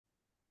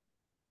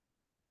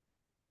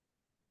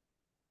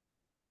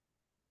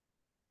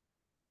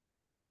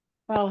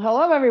Well,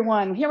 hello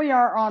everyone. Here we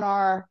are on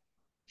our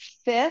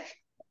fifth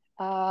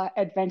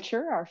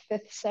adventure, our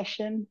fifth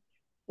session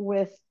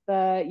with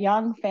the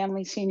Young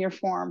Family Senior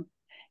Forum.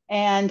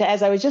 And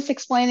as I was just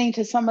explaining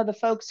to some of the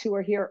folks who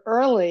are here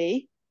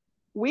early,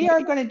 we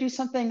are going to do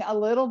something a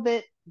little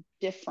bit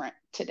different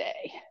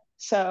today.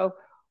 So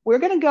we're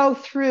going to go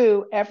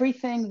through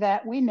everything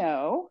that we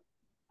know,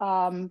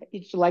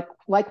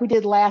 like we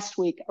did last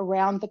week,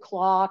 around the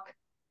clock.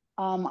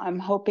 I'm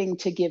hoping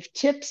to give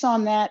tips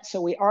on that. So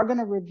we are going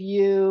to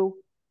review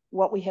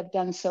what we have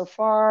done so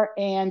far.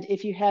 And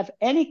if you have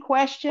any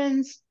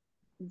questions,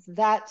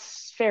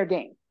 that's fair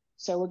game.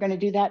 So we're going to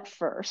do that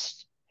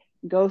first,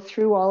 go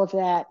through all of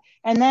that.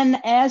 And then,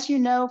 as you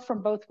know,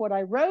 from both what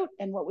I wrote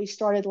and what we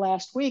started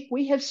last week,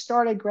 we have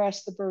started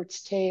Grasp the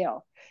Bird's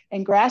Tail.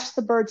 And Grasp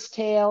the Bird's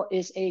Tail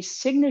is a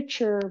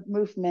signature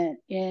movement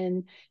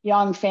in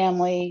Yang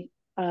family,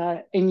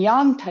 in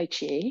Yang Tai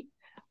Chi,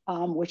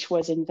 which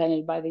was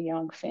invented by the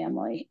Yang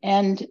family.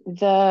 And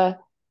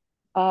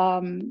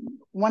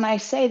when I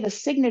say the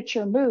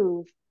signature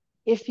move,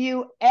 if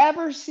you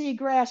ever see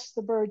Grasp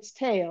the Bird's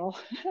Tail,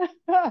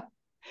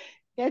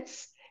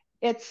 it's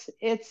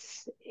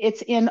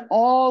it's in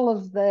all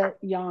of the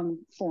Yang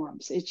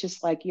forms. It's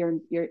just like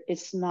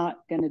it's not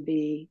going to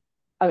be,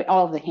 I mean,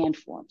 all of the hand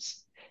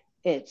forms.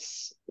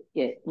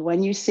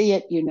 When you see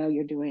it, you know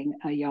you're doing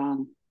a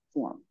Yang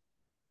form.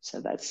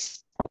 So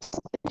that's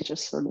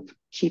just sort of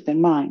keep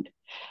in mind.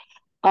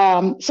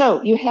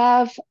 So you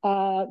have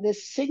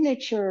this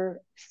signature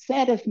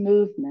set of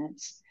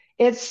movements.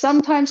 It's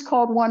sometimes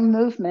called one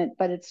movement,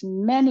 but it's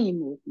many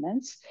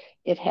movements.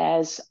 It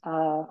has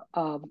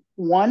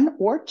one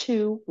or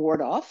two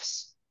ward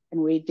offs, and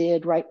we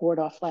did right ward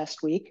off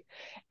last week.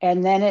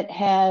 And then it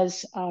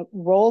has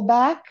roll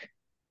back,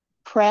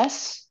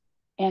 press,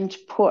 and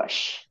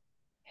push.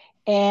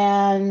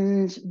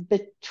 And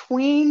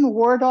between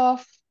ward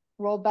off,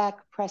 roll back,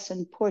 press,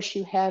 and push,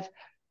 you have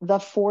the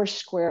four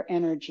square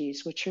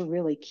energies, which are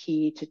really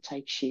key to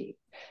Tai Chi.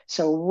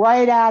 So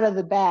right out of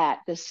the bat,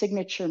 the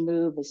signature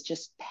move is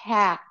just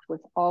packed with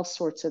all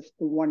sorts of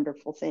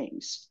wonderful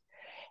things.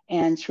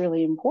 And it's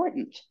really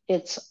important.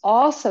 It's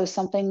also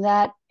something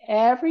that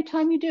every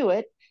time you do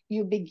it,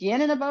 you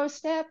begin in a bow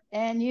step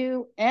and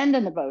you end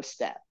in a bow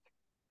step.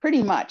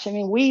 Pretty much. I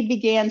mean, we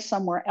began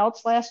somewhere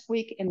else last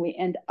week and we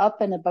end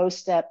up in a bow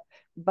step,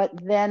 but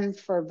then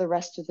for the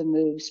rest of the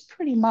moves,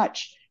 pretty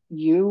much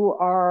you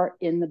are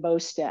in the bow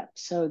step.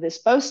 So this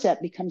bow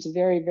step becomes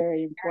very,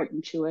 very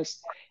important to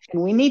us.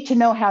 And we need to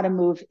know how to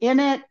move in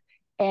it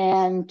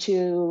and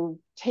to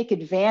take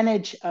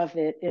advantage of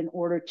it in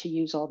order to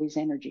use all these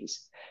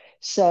energies.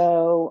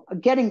 So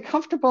getting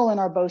comfortable in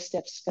our bow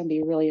steps is going to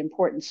be really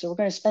important. So we're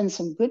going to spend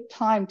some good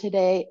time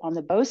today on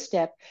the bow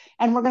step,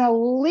 and we're going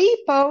to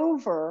leap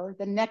over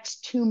the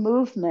next two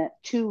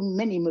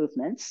mini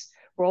movements,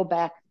 roll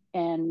back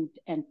and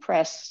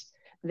press.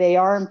 They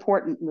are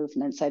important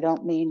movements. I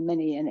don't mean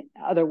many and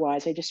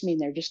otherwise. I just mean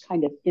they're just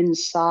kind of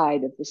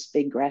inside of this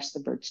big Grasp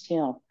the Bird's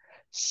Tail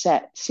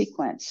set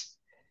sequence.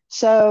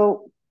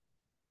 So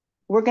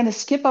we're going to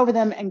skip over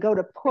them and go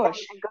to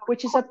push,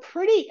 which is a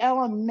pretty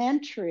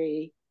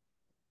elementary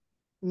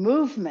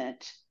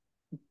movement,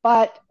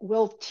 but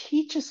will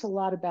teach us a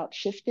lot about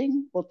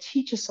shifting, will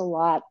teach us a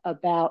lot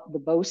about the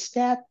bow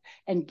step,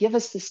 and give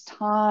us this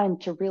time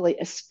to really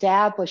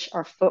establish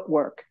our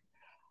footwork.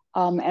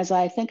 As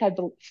I think I've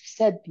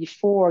said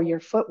before, your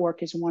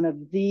footwork is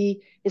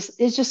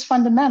is just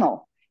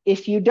fundamental.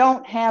 If you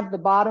don't have the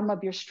bottom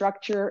of your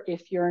structure,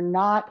 if you're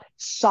not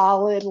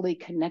solidly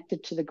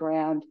connected to the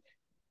ground,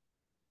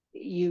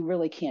 you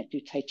really can't do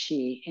Tai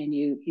Chi, and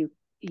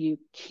you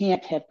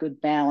can't have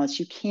good balance.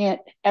 You can't,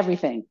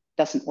 everything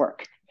doesn't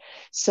work.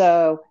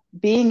 So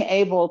being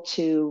able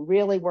to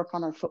really work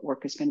on our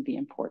footwork is going to be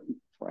important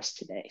for us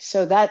today.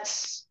 So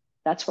that's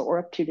what we're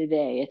up to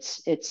today.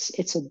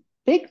 It's a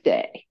big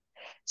day.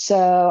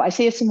 So I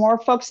see some more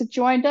folks have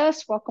joined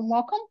us. Welcome,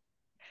 welcome.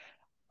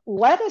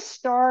 Let us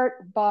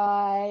start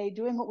by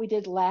doing what we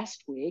did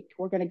last week.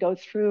 We're going to go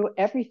through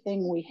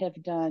everything we have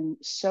done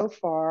so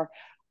far.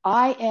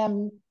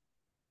 When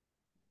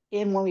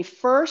we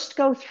first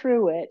go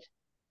through it,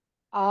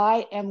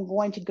 I am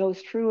going to go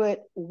through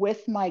it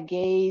with my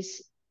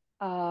gaze.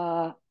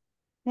 I'm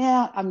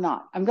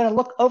not. I'm going to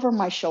look over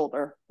my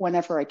shoulder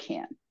whenever I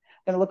can.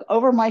 I'm going to look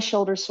over my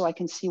shoulder so I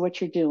can see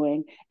what you're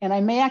doing. And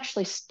I may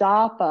actually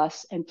stop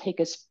us and take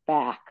us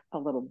back a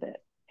little bit.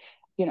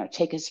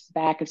 Take us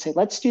back and say,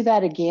 let's do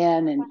that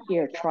again. And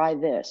here, try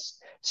this,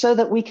 so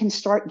that we can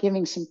start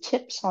giving some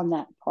tips on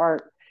that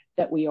part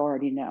that we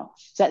already know.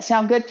 Does that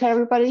sound good to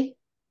everybody?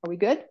 Are we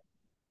good?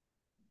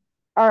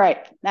 All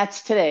right,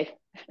 that's today.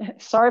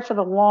 Sorry for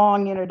the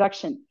long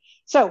introduction.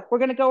 So we're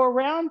going to go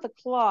around the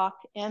clock,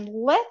 and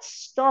let's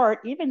start,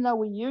 even though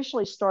we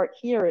usually start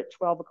here at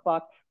 12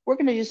 o'clock, we're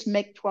going to just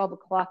make 12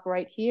 o'clock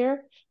right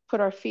here,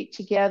 put our feet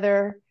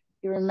together.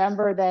 You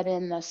remember that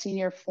in the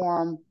senior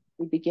form,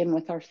 we begin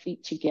with our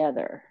feet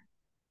together.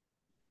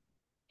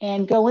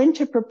 And go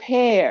into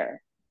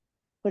prepare,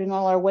 putting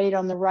all our weight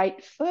on the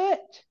right foot,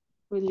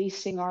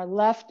 releasing our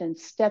left and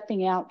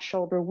stepping out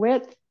shoulder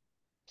width,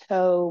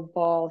 toe,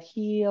 ball,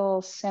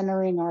 heel,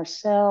 centering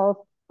ourselves,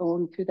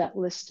 going through that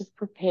list of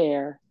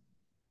prepare,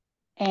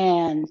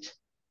 and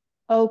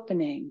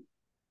opening,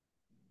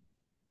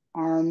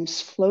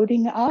 arms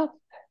floating up,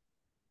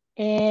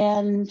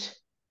 and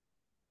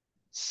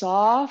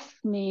soft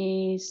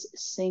knees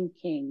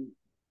sinking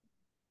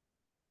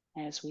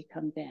as we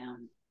come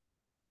down.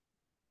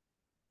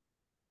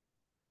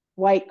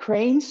 White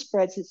crane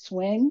spreads its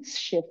wings,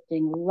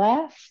 shifting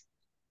left,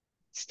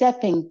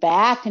 stepping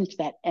back into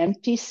that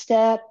empty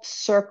step,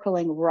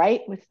 circling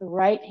right with the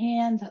right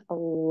hand,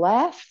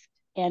 left,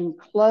 and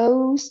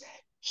close.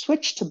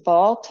 Switch to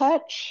ball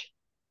touch.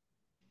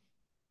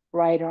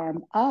 Right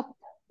arm up,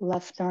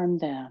 left arm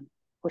down,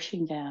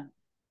 pushing down.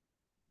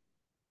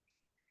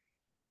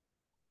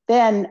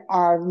 Then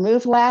our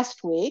move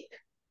last week,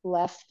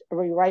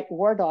 right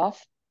ward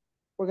off.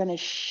 We're going to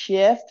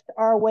shift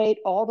our weight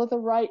all to the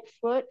right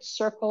foot,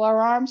 circle our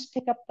arms,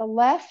 pick up the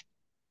left,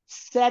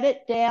 set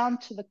it down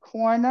to the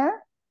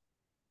corner,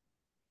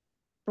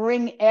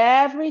 bring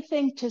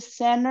everything to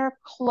center,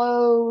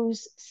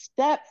 close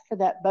step for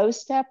that bow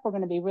step we're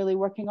going to be really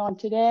working on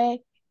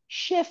today,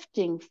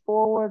 shifting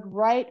forward,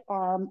 right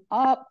arm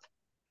up,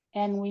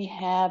 and we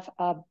have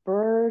a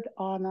bird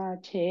on our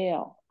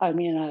tail. I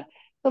mean, a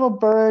little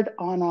bird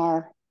on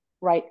our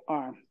right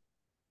arm.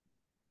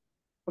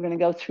 We're going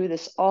to go through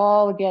this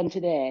all again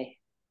today.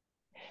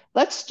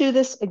 Let's do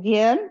this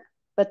again,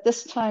 but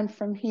this time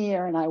from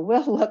here, and I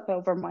will look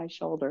over my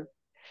shoulder.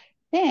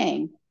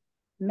 Dang,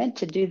 I meant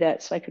to do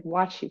that so I could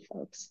watch you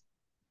folks.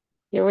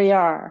 Here we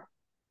are.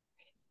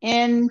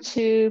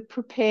 Into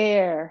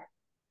prepare.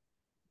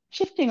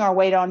 Shifting our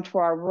weight onto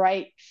our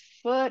right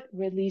foot,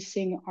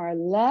 releasing our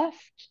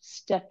left,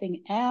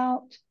 stepping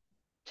out,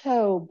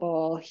 toe,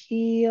 ball,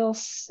 heel,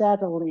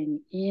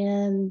 settling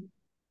in.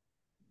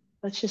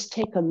 Let's just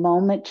take a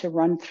moment to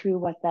run through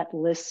what that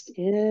list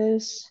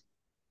is.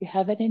 You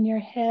have it in your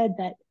head,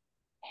 that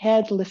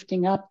head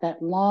lifting up,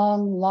 that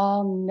long,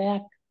 long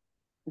neck,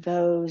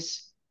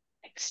 those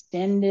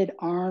extended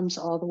arms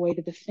all the way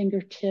to the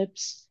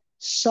fingertips,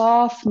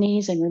 soft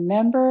knees. And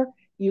remember,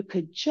 you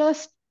could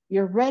just,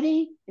 you're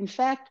ready. In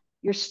fact,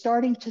 you're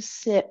starting to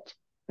sit,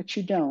 but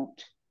you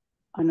don't,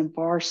 on a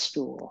bar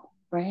stool,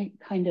 right?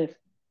 Kind of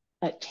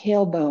that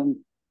tailbone,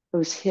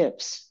 those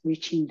hips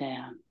reaching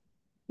down.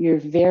 You're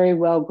very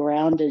well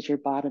grounded. Your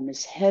bottom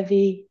is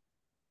heavy.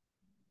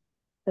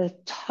 The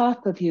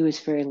top of you is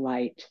very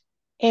light.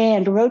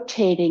 And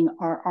rotating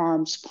our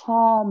arms,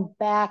 palm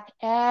back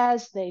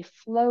as they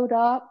float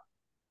up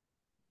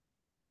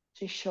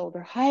to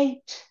shoulder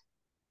height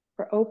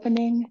for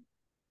opening.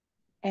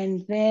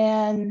 And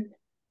then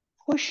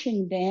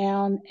pushing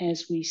down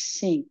as we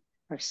sink.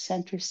 Our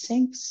center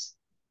sinks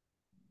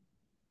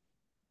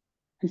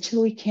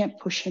until we can't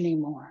push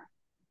anymore.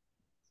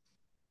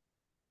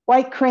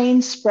 White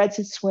crane spreads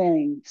its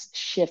wings,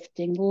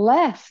 shifting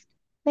left.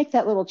 Make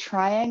that little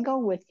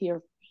triangle with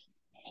your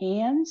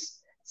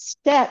hands.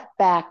 Step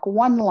back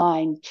one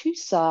line, two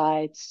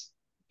sides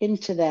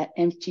into that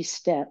empty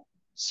step,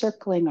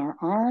 circling our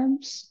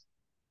arms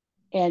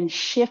and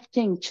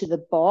shifting to the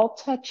ball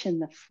touch in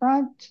the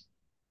front.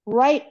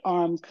 Right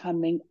arm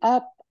coming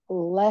up,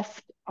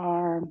 left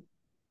arm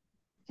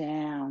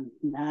down.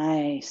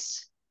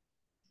 Nice.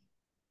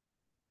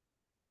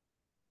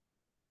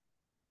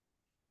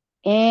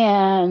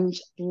 And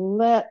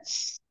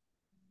let's,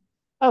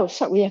 oh,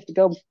 so we have to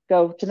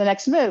go to the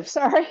next move.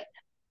 Sorry.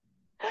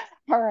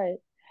 All right.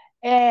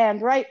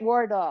 And right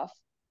ward off.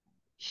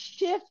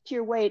 Shift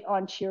your weight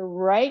onto your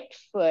right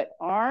foot.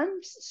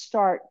 Arms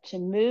start to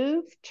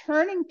move,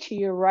 turning to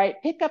your right.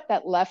 Pick up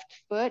that left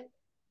foot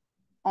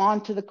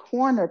onto the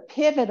corner.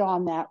 Pivot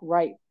on that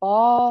right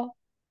ball.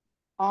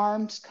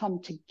 Arms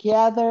come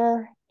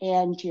together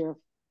and your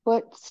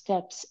foot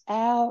steps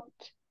out.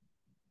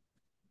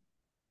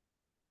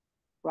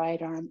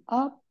 Right arm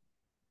up,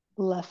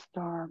 left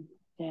arm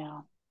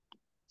down.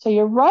 So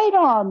your right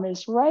arm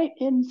is right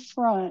in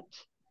front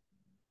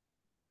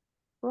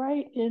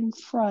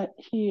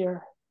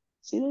here.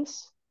 See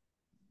this?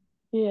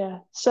 Yeah.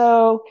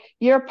 So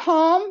your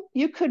palm,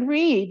 you could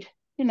read,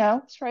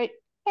 it's right.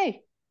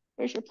 Hey,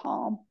 there's your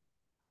palm,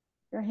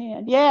 your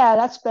hand. Yeah,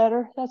 that's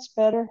better. That's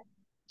better.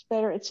 It's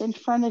better. It's in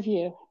front of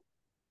you.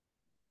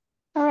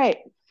 All right.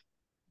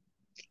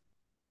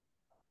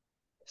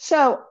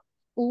 So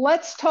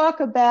let's talk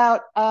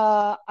about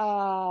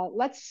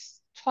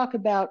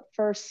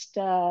first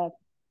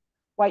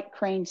white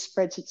crane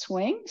spreads its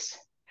wings.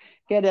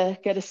 Get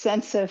a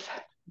sense of,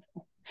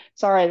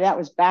 sorry, that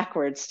was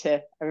backwards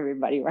to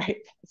everybody, right?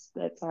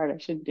 That's hard. I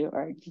shouldn't do it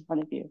right in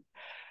front of you.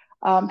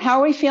 How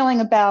are we feeling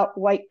about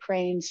white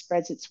crane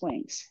spreads its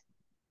wings?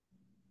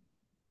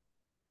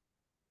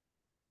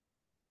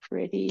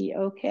 Pretty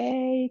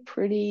okay,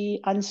 pretty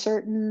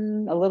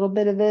uncertain, a little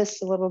bit of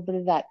this, a little bit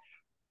of that.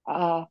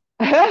 All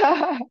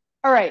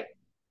right,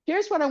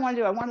 here's what I want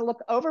to do. I want to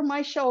look over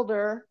my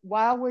shoulder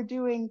while we're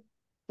doing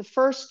the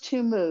first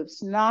two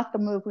moves, not the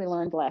move we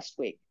learned last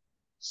week.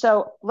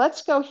 So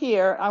let's go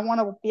here. I want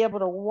to be able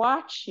to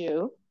watch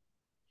you.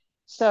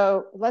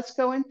 So let's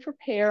go and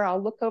prepare.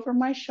 I'll look over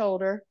my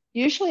shoulder.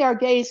 Usually our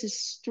gaze is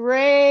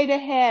straight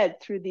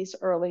ahead through these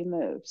early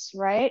moves,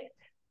 right?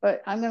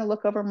 But I'm going to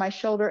look over my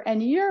shoulder,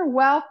 and you're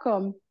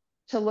welcome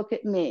to look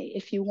at me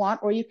if you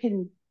want, or you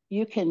can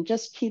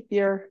just keep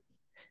your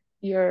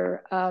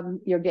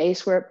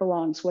gaze where it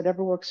belongs,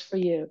 whatever works for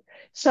you.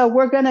 So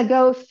we're going to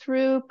go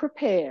through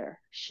prepare,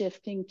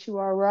 shifting to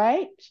our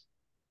right,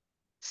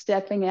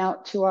 stepping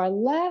out to our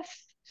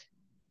left,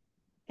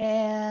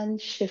 and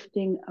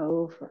shifting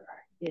over.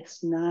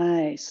 Yes,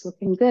 nice,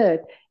 looking good.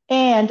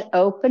 And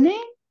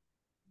opening,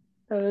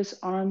 those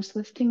arms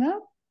lifting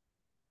up,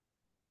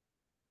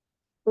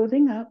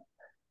 moving up,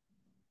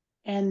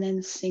 and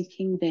then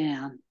sinking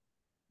down.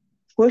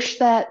 Push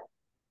that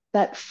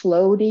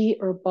floaty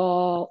or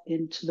ball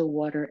into the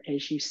water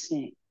as you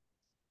sink.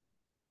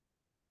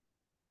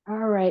 All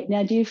right,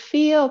 now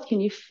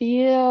can you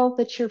feel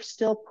that you're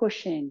still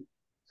pushing?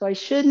 So I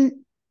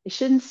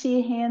shouldn't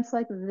see hands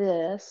like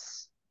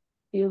this.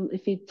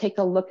 If you take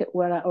a look at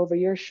over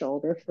your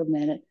shoulder for a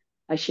minute,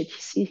 I should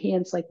see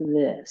hands like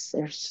this.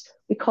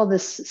 We call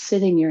this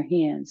sitting your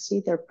hands.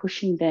 See, they're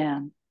pushing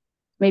down.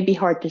 Maybe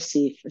hard to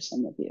see for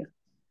some of you.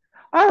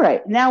 All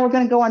right, now we're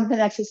going to go on to the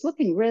next. It's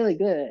looking really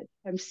good.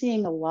 I'm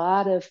seeing a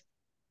lot of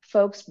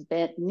folks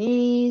bent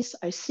knees.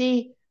 I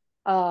see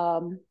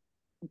folks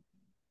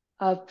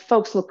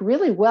look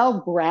really well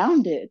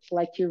grounded,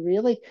 like you're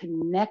really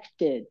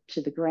connected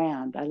to the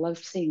ground. I love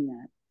seeing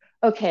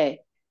that. Okay,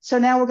 so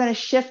now we're going to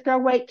shift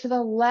our weight to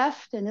the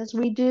left, and as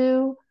we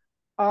do,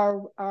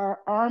 our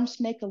arms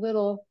make a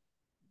little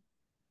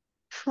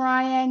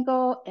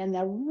triangle, and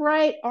the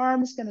right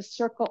arm is going to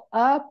circle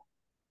up,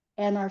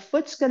 and our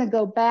foot's going to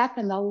go back,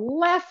 and the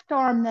left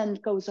arm then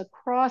goes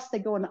across. They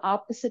go in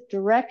opposite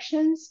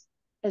directions.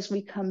 As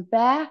we come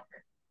back,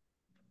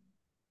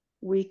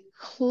 we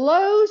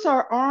close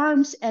our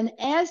arms, and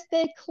as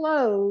they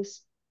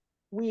close,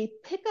 we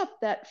pick up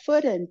that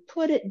foot and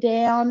put it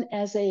down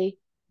as a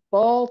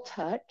ball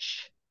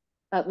touch,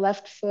 that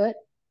left foot,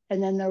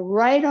 and then the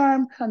right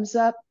arm comes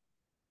up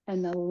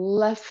and the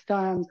left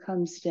arm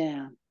comes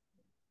down.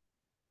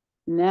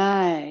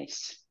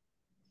 Nice.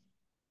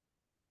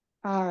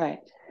 All right.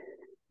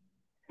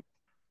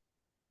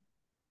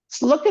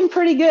 It's looking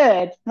pretty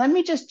good. Let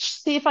me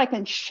just see if I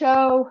can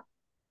show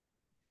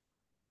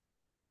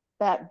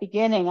that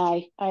beginning.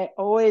 I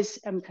always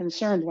am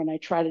concerned when I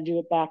try to do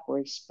it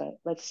backwards, but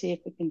let's see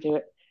if we can do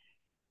it.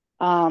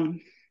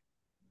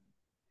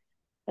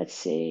 Let's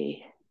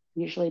see.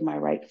 Usually my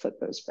right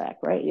foot goes back,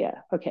 right? Yeah.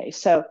 Okay.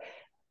 So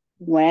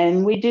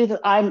when we do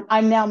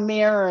I'm now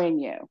mirroring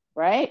you,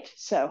 right?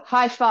 So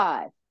high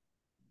five.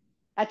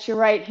 That's your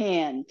right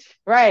hand.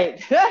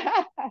 Right.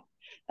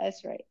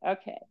 That's right.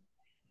 Okay.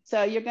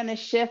 So you're going to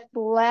shift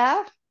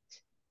left,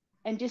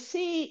 and just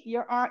see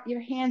your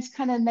hands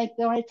kind of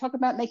when I talk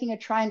about making a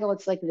triangle,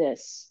 it's like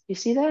this. You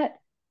see that?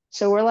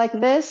 So we're like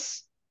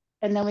this,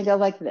 and then we go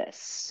like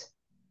this,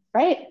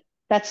 right?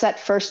 That's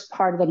that first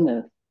part of the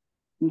move.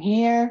 From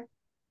here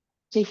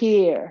to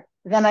here.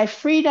 Then I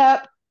freed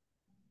up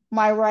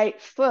my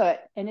right foot,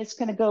 and it's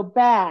going to go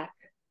back.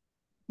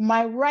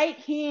 My right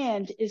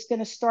hand is going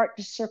to start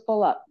to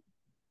circle up.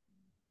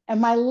 And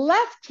my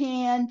left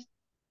hand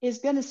is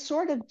going to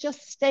sort of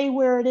just stay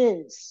where it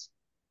is.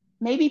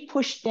 Maybe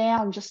push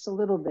down just a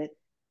little bit.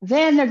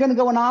 Then they're going to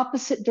go in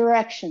opposite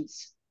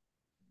directions.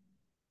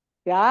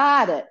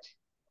 Got it.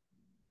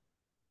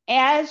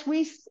 As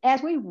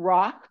we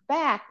rock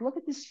back, look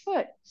at this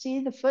foot. See,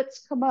 the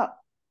foot's come up.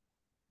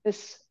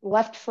 This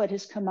left foot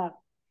has come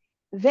up.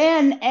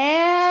 Then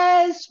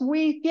as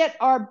we get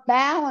our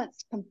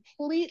balance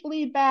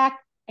completely back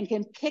and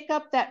can pick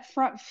up that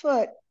front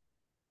foot,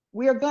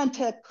 we're going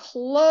to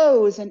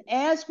close. And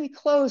as we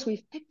close,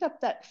 we've picked up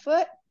that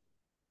foot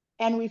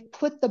and we've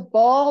put the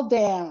ball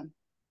down.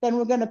 Then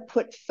we're going to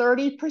put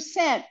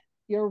 30%.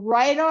 Your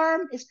right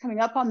arm is coming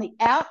up on the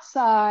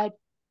outside,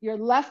 your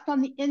left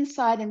on the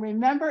inside. And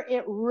remember,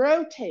 it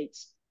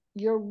rotates.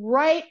 Your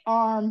right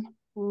arm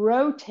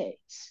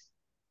rotates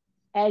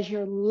as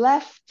your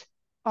left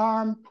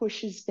arm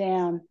pushes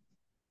down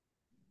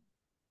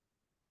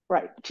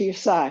right to your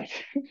side.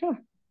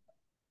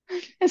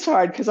 It's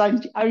hard because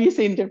I'm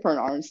using different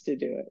arms to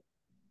do it.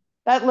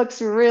 That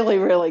looks really,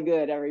 really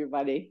good,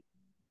 everybody.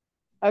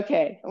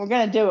 Okay, we're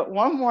going to do it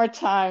one more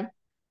time.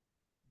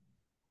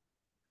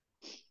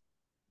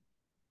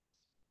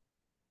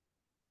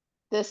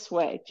 This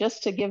way,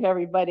 just to give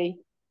everybody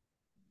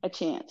a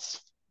chance.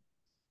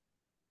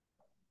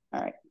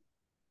 All right.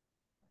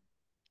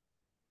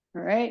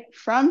 All right,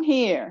 from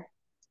here,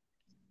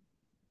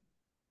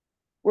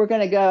 we're going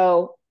to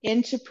go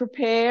into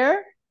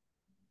prepare.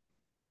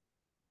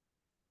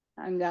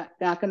 I'm not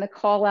going to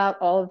call out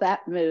all of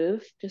that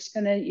move. You're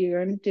going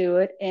to do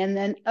it. And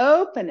then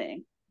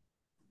opening,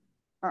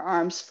 our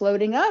arms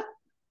floating up.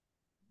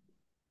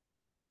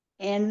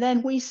 And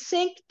then we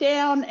sink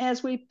down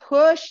as we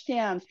push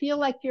down. Feel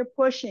like you're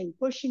pushing,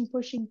 pushing,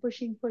 pushing,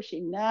 pushing,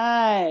 pushing.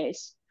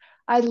 Nice.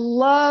 I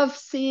love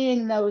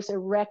seeing those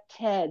erect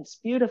heads.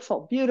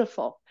 Beautiful,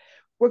 beautiful.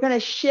 We're going to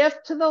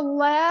shift to the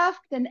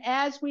left. And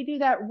as we do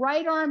that,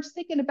 right arm's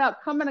thinking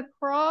about coming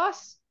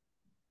across,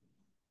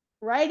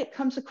 right? It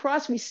comes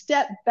across, we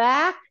step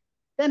back,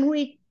 then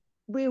we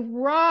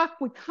rock,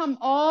 we come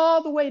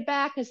all the way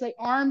back as the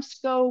arms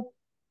go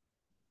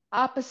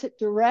opposite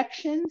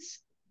directions.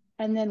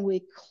 And then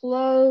we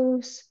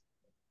close,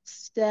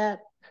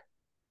 step,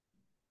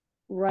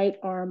 right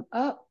arm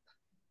up,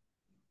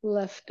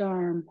 left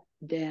arm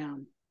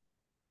down.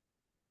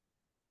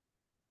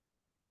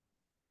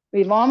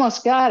 We've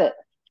almost got it.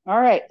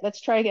 All right, let's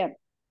try again.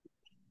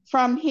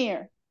 From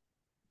here.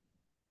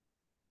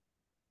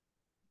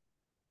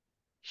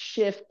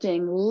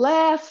 Shifting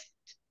left,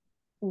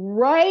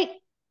 right.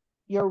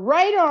 Your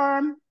right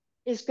arm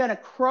is going to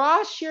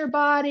cross your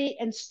body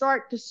and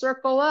start to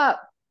circle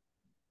up.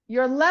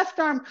 Your left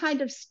arm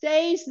kind of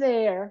stays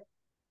there,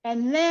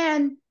 and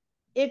then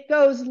it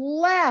goes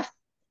left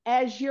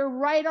as your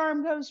right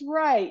arm goes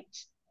right.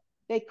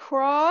 They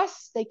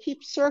cross, they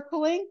keep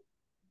circling.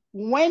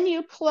 When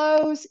you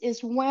close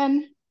is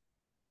when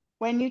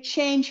you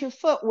change your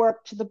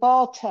footwork to the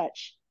ball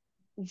touch.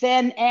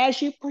 Then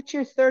as you put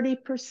your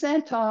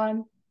 30%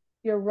 on,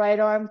 your right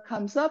arm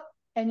comes up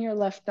and your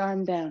left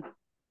arm down.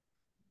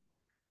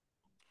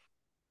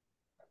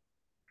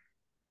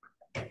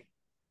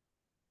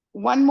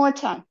 One more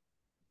time.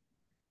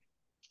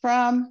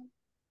 From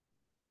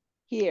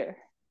here.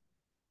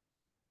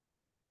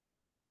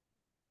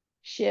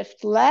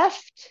 Shift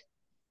left,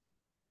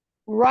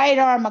 right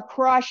arm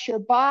across your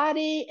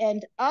body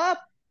and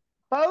up,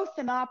 both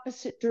in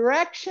opposite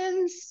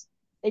directions.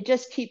 They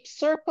just keep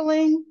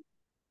circling.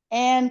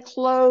 And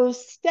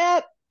close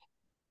step,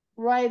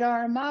 right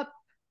arm up,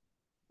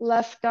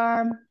 left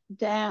arm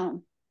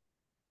down.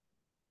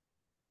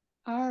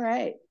 All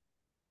right.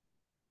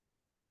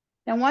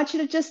 Now I want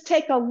you to just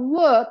take a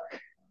look.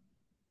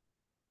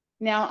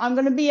 Now I'm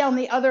going to be on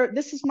the other,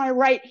 this is my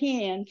right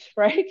hand,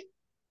 right?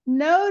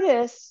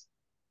 Notice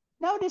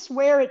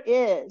where it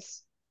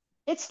is.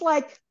 It's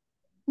like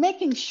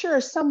making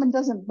sure someone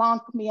doesn't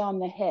bonk me on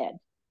the head.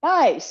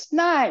 Nice,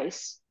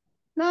 nice,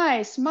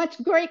 nice.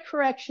 Great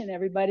correction,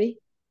 everybody.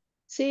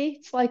 See,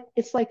 it's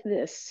like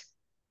this.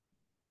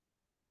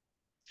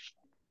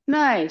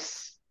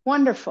 Nice,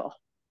 wonderful.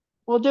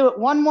 We'll do it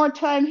one more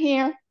time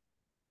here.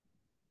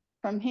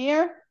 From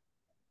here,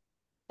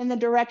 in the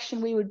direction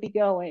we would be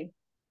going.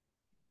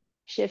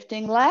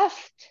 Shifting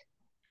left.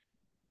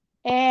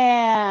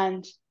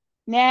 And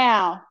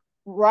now,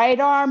 right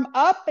arm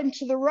up and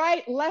to the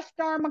right, left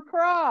arm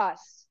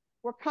across.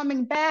 We're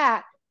coming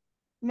back.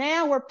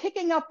 Now we're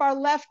picking up our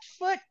left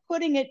foot,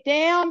 putting it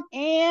down,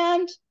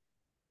 and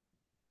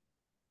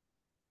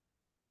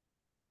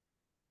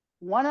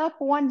one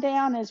up, one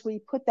down as we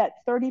put that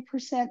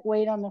 30%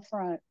 weight on the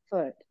front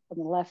foot, on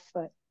the left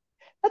foot.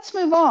 Let's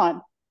move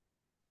on.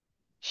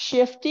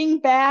 Shifting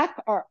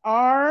back, our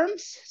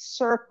arms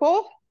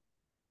circle.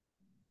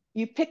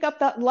 You pick up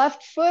that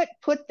left foot,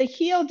 put the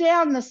heel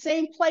down in the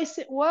same place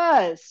it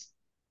was.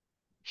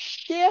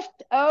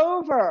 Shift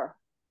over.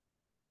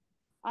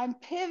 I'm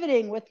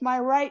pivoting with my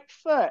right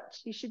foot.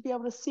 You should be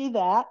able to see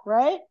that,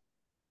 right?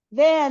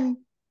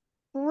 Then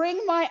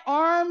bring my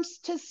arms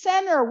to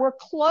center. We're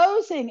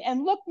closing,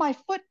 and look, my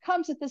foot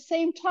comes at the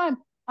same time.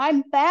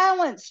 I'm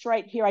balanced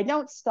right here. I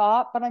don't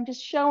stop, but I'm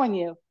just showing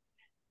you.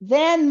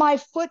 Then my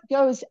foot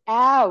goes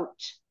out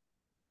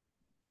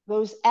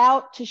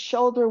to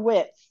shoulder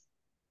width,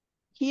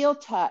 heel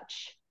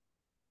touch,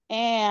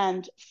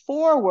 and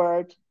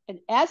forward. And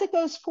as it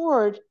goes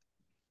forward,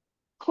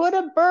 put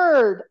a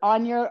bird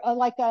on your,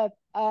 like a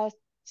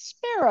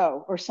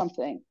sparrow or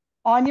something,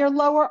 on your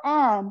lower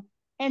arm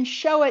and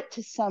show it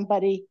to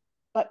somebody,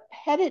 but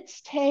pet its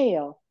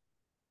tail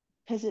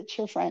because it's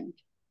your friend.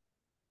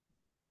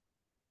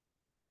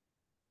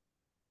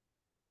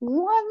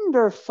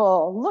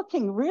 Wonderful,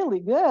 looking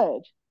really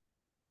good.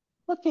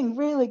 Looking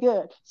really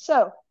good.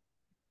 So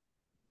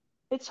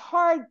it's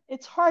hard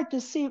to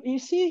see. You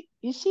see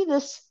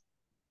this,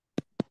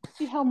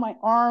 see how my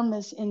arm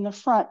is in the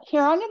front.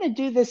 Here, I'm going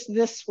to do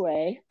this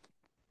way.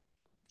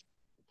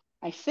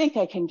 I think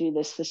I can do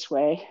this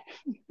way.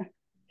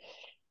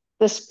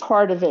 This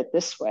part of it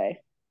this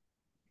way.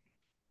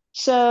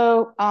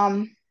 So,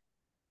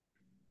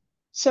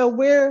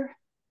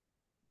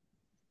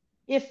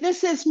 if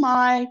this is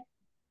my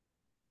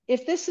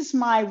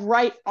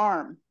right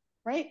arm,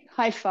 right?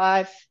 High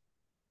five.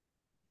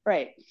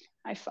 Right,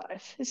 high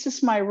five. This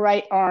is my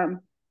right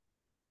arm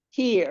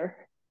here.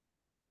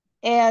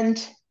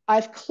 And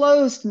I've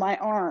closed my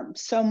arm.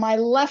 So my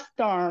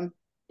left arm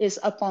is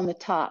up on the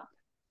top.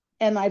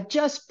 And I've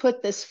just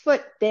put this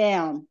foot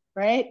down,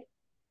 right?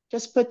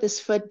 Just put this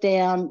foot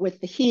down with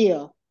the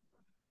heel.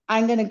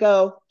 I'm going to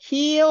go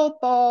heel,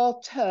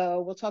 ball,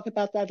 toe. We'll talk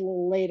about that a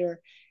little later.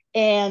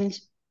 And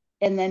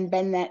then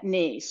bend that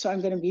knee. So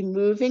I'm going to be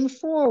moving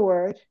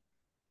forward.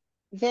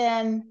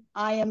 Then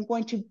I am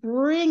going to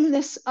bring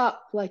this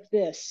up like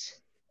this.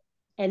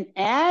 And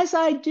as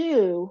I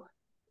do,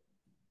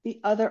 the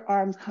other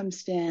arm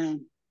comes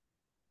down.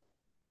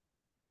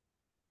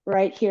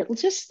 right here.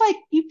 Just like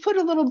you put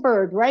a little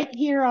bird right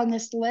here on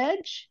this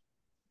ledge.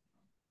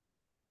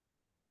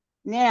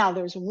 Now,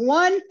 there's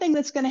one thing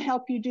that's going to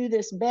help you do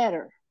this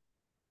better.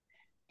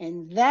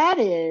 And that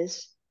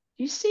is,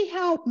 you see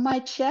how my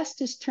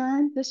chest is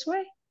turned this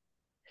way?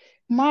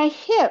 My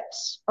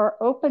hips are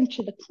open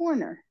to the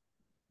corner.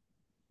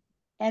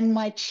 And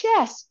my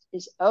chest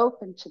is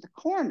open to the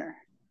corner.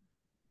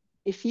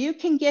 If you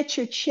can get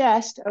your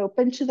chest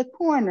open to the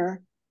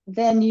corner,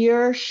 then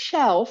your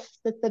shelf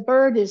that the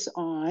bird is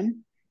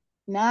on,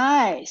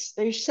 nice.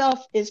 Your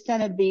shelf is going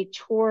to be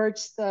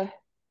towards the,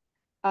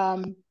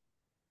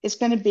 it's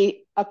going to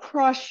be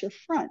across your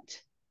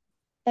front.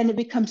 And it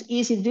becomes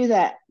easy to do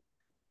that.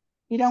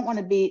 You don't want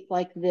to be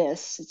like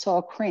this. It's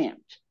all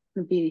cramped.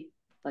 You want to be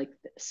like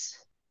this.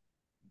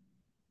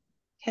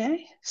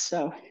 Okay,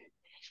 so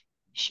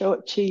show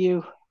it to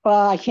you.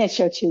 Well, I can't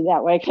show it to you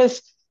that way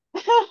because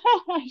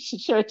I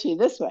should show it to you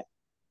this way.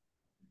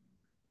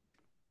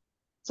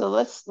 So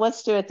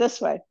let's do it this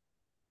way.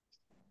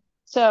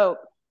 So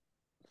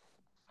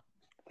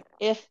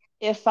if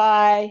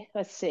I,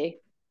 let's see.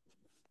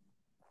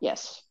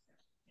 Yes.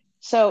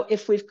 So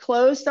if we've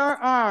closed our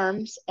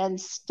arms and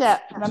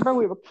stepped, remember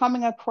we were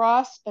coming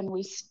across and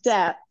we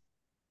step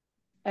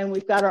and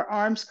we've got our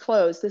arms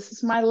closed. This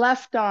is my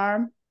left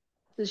arm.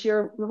 This is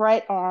your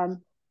right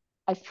arm.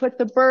 I put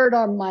the bird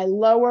on my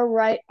lower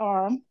right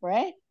arm,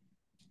 right?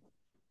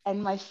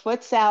 And my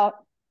foot's out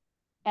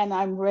and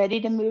I'm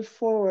ready to move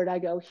forward. I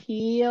go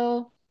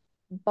heel,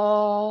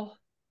 ball,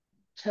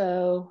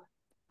 toe,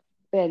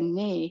 bend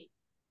knee.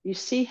 You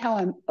see how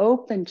I'm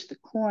open to the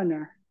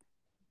corner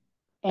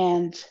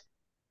and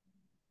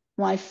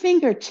my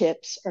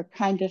fingertips are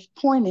kind of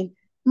pointing.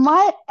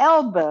 My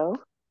elbow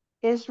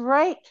is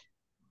right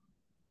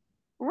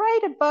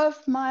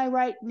above my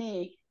right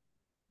knee.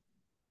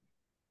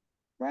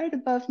 Right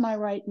above my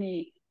right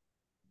knee.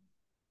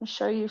 I'll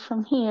show you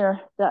from here,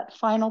 that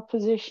final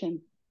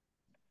position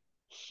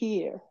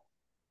here.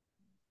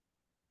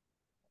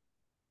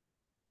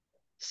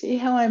 See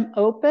how I'm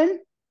open?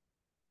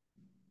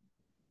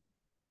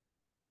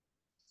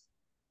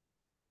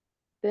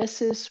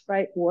 This is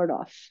right ward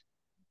off.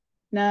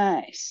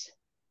 Nice.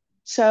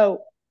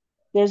 So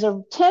there's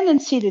a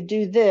tendency to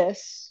do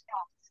this,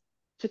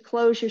 to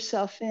close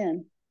yourself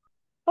in.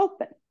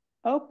 Open,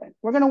 open.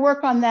 We're going to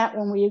work on that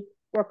when we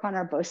work on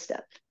our bow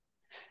step.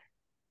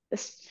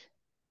 This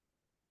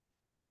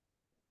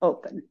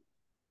open.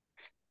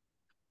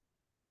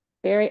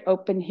 Very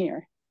open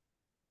here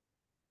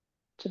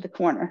to the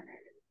corner.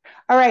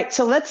 All right,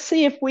 so let's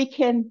see if we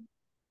can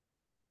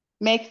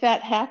make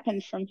that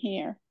happen from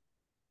here.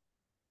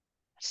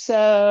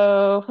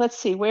 So let's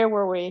see, where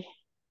were we?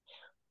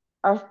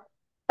 Our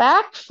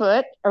back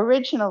foot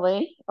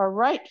originally, our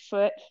right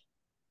foot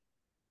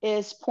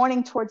is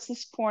pointing towards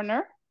this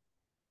corner.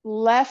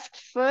 Left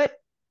foot,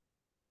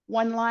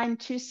 one line,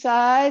 two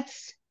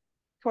sides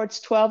towards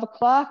 12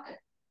 o'clock.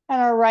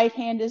 And our right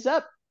hand is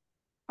up.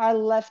 Our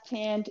left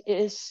hand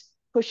is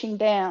pushing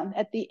down.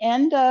 At the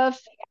end of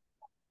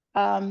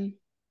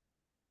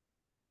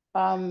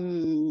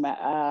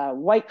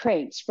white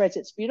crane spreads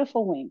its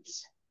beautiful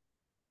wings.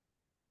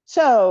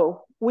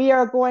 So we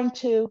are going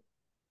to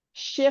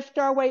shift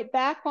our weight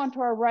back onto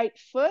our right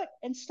foot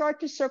and start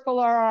to circle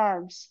our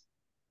arms.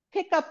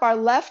 Pick up our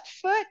left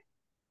foot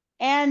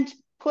and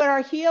put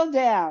our heel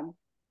down.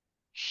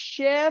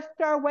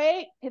 Shift our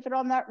weight, pivot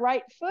on that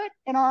right foot,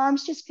 and our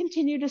arms just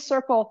continue to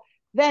circle.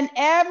 Then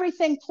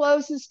everything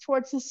closes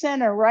towards the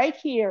center right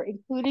here,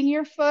 including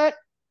your foot.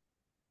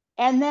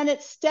 And then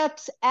it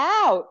steps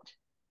out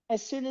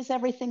as soon as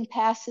everything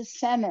passes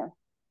center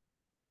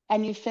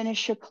and you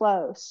finish your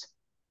close.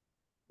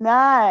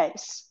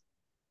 Nice.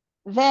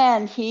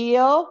 Then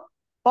heel,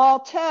 ball,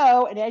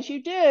 toe. And as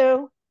you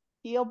do,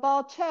 heel,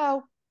 ball,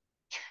 toe,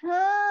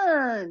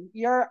 turn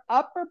your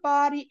upper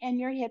body and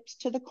your hips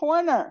to the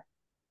corner.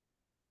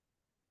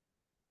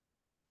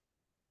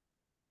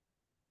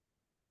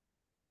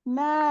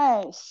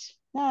 Nice,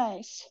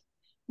 nice.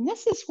 And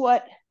this is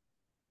what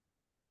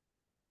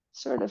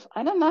sort of,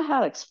 I don't know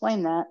how to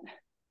explain that,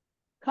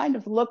 kind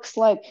of looks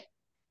like.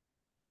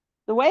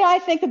 The way I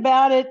think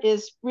about it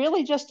is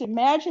really just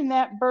imagine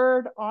that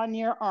bird on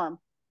your arm.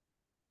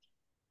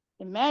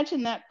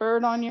 Imagine that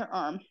bird on your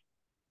arm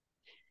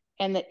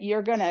and that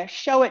you're going to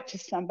show it to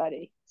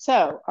somebody.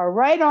 So our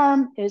right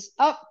arm is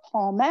up,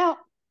 palm out.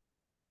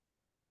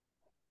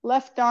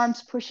 Left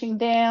arm's pushing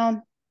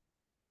down.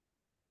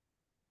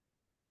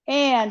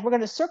 And we're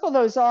going to circle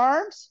those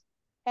arms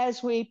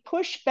as we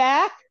push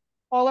back.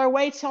 All our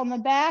weight's on the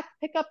back.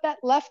 Pick up that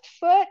left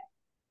foot.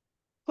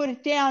 Put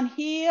it down,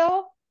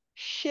 heel,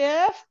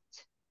 shift.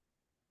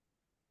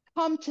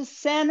 Come to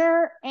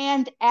center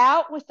and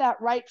out with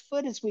that right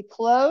foot as we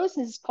close.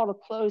 This is called a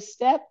closed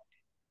step.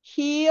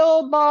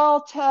 Heel,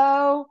 ball,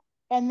 toe,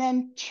 and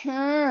then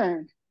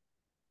turn.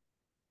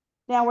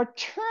 Now we're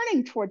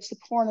turning towards the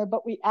corner,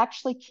 but we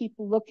actually keep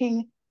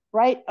looking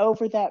right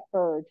over that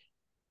bird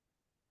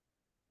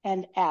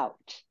and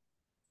out.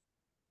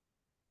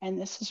 And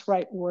this is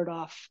right ward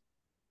off.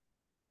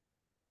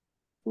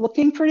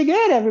 Looking pretty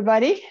good,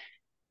 everybody.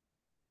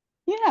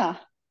 Yeah.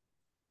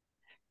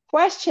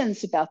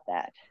 Questions about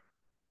that?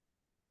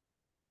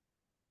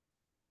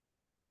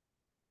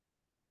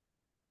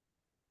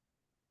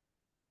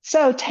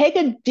 So take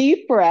a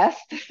deep breath.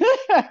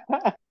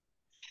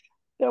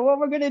 So what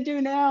we're going to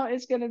do now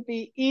is going to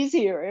be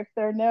easier if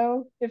there are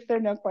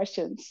no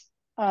questions.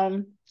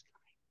 Um,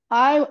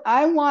 I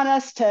want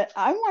us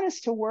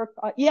to work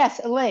on, yes,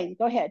 Elaine,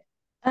 go ahead.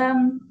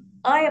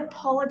 I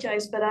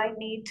apologize, but I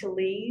need to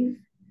leave.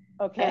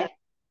 Uh, Okay.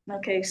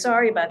 okay,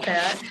 sorry about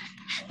that.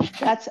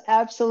 That's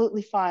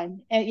absolutely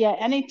fine. And yeah,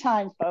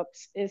 anytime,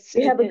 folks.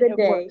 You have a good It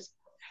day. works.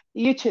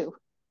 You too.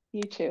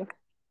 You too.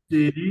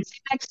 Dee, See you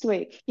next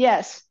week.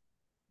 Yes.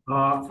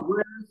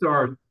 where's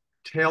our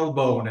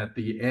tailbone at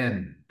the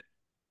end?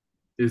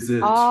 Is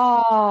it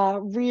Ah,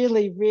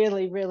 really,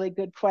 really, really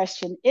good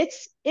question.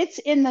 It's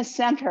in the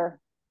center.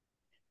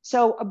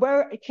 So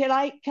where can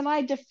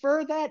I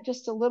defer that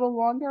just a little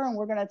longer and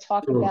we're going to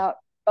talk sure. about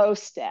both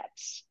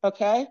steps,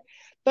 okay?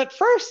 But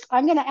first,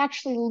 I'm going to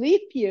actually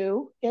leap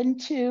you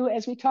into,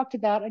 as we talked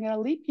about, I'm going to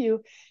leap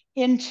you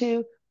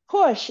into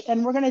push,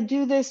 and we're going to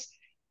do this.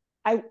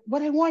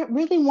 What I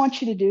really want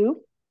you to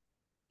do,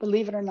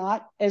 believe it or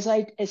not, is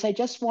I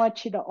just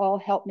want you to all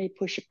help me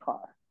push a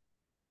car,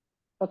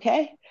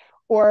 okay?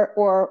 Or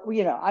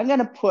I'm going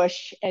to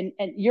push, and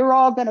you're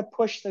all going to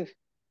push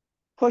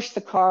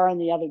the car in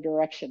the other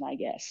direction, I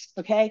guess.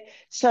 Okay.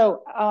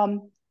 So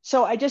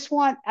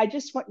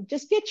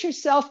just get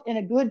yourself in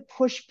a good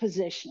push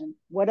position,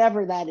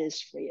 whatever that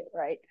is for you,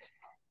 right?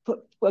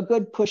 Put a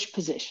good push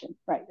position,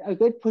 right? A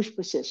good push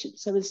position.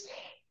 So it's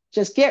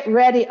just get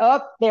ready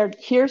up there.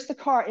 Here's the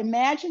car.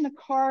 Imagine the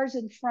cars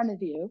in front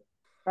of you,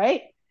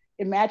 right?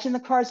 Imagine the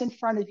cars in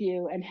front of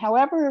you, and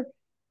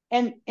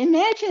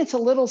imagine it's a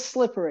little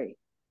slippery,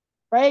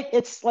 right?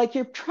 It's like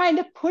you're trying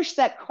to push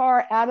that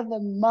car out of the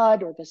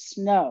mud or the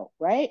snow,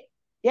 right?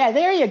 Yeah,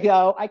 there you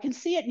go. I can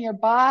see it in your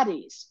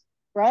bodies,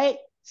 right?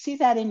 See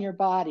that in your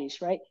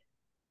bodies, right?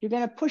 You're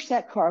going to push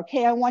that car.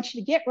 Okay, I want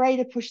you to get ready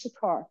to push the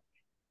car.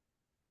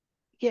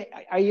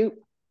 Are you?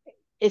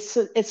 It's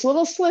a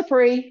little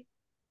slippery.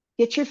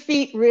 Get your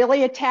feet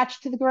really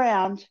attached to the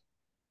ground.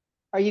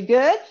 Are you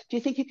good? Do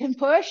you think you can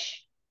push?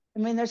 I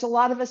mean, there's a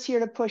lot of us here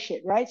to push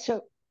it, right?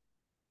 So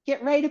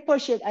get ready to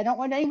push it. I don't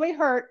want anybody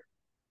hurt.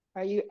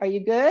 Are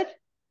you good?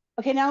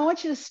 Okay, now I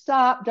want you to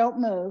stop. Don't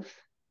move.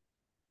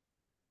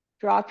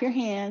 Drop your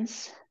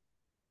hands.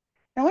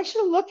 I want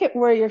you to look at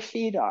where your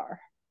feet are.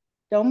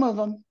 Don't move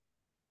them.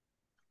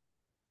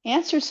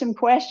 Answer some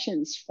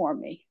questions for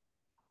me.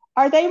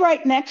 Are they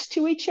right next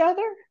to each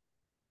other?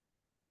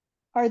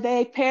 Are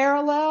they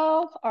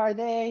parallel? Are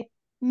they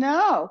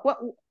no? What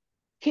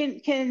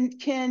can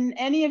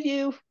any of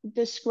you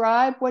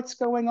describe what's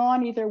going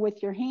on either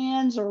with your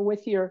hands or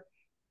with your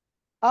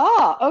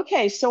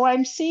okay, so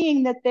I'm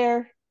seeing that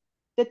they're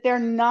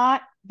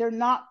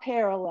not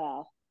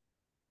parallel.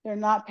 They're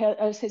not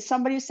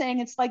somebody's saying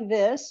it's like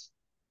this,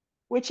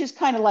 which is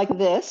kind of like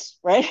this,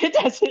 right? It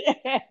doesn't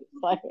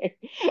like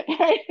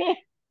right?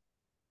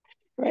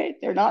 Right?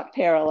 They're not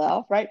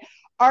parallel, right?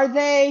 Are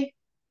they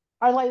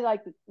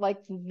like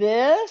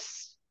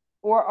this,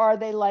 or are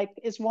they like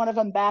is one of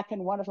them back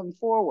and one of them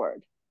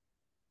forward?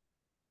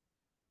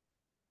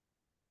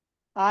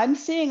 I'm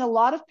seeing a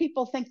lot of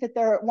people think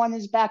that one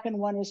is back and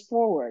one is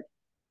forward.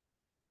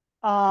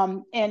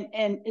 And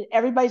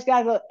everybody's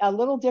got a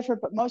little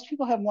different, but most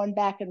people have one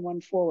back and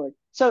one forward.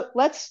 So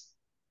let's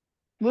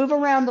move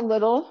around a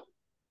little.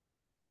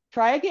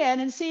 Try again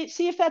and see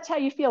if that's how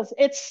you feel.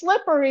 It's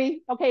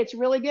slippery. Okay, it's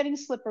really getting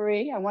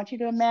slippery. I want you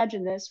to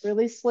imagine this,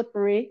 really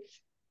slippery.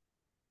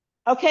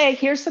 Okay,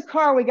 here's the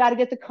car. We got to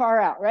get the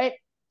car out, right?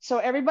 So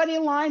everybody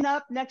line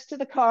up next to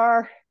the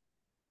car.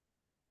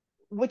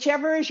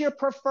 Whichever is your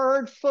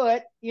preferred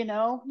foot, you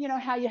know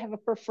how you have a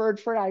preferred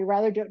foot. I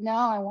rather do it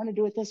now. I want to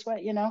do it this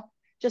way,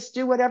 Just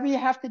do whatever you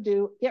have to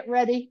do. Get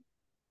ready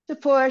to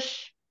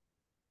push.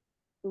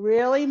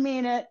 Really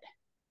mean it.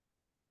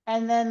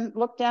 And then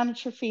look down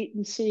at your feet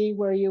and see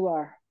where you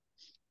are.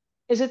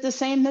 Is it the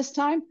same this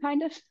time,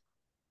 kind of?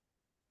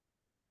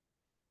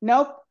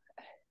 Nope.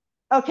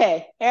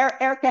 Okay.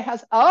 Erica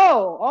has,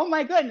 oh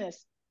my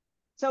goodness.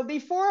 So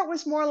before it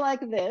was more like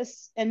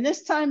this, and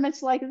this time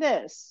it's like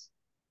this.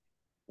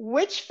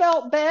 Which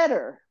felt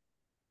better?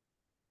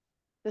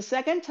 The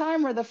second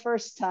time or the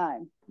first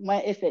time,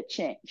 if it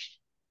changed?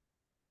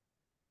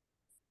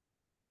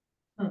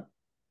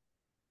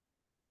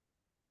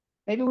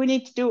 Maybe we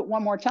need to do it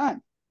one more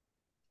time.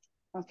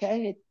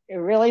 Okay, it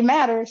really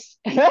matters.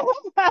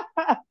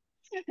 I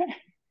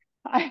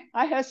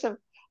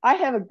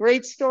have a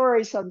great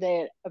story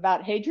someday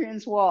about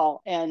Hadrian's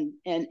Wall and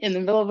in the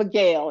middle of a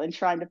gale and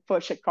trying to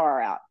push a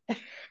car out.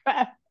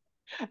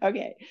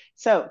 Okay,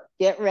 so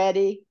get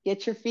ready,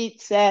 get your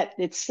feet set.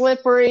 It's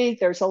slippery,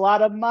 there's a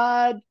lot of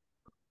mud,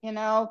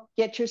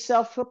 get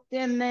yourself hooked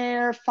in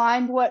there,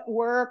 find what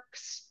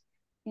works,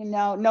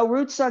 no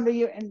roots under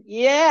you. And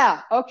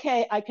yeah,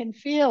 okay, I can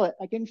feel it.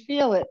 I can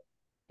feel it.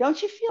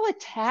 Don't you feel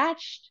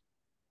attached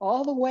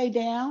all the way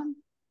down?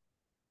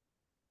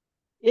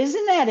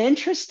 Isn't that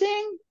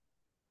interesting?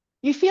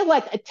 You feel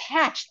like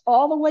attached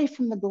all the way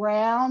from the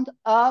ground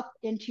up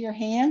into your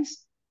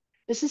hands.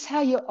 This is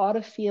how you ought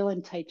to feel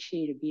in Tai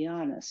Chi, to be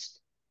honest.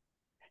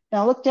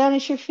 Now look down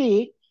at your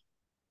feet.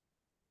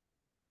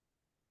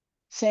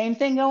 Same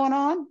thing going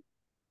on?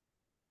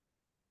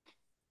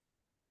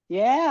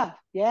 Yeah,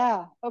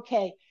 yeah.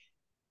 Okay.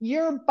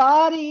 Your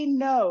body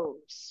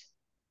knows.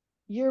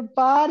 Your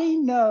body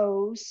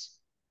knows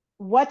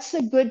what's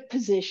a good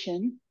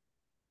position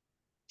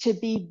to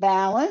be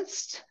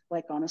balanced,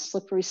 like on a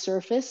slippery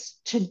surface,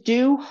 to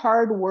do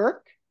hard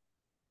work,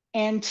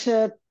 and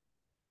to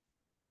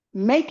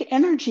make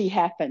energy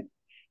happen,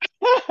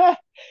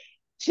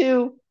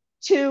 to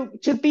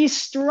be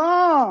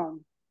strong.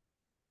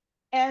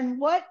 And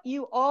what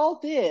you all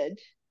did,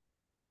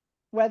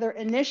 whether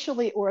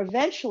initially or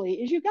eventually,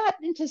 is you got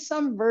into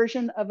some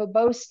version of a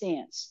bow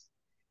stance.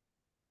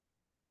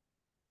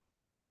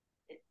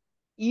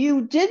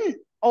 You didn't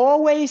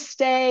always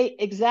stay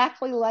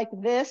exactly like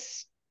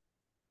this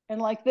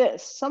and like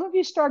this. Some of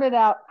you started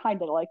out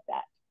kind of like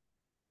that.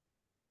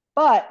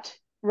 But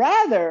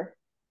rather,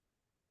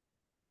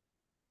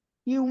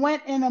 you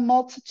went in a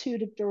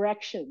multitude of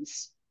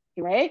directions,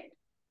 right?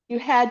 You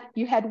had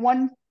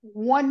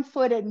one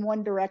foot in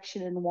one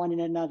direction and one in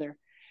another.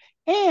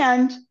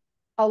 And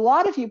a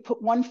lot of you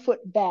put one foot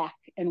back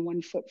and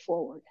one foot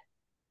forward.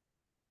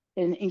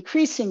 And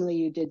increasingly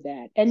you did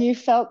that. And you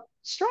felt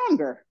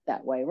stronger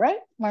that way, right?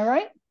 Am I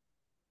right?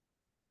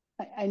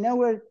 I know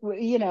we're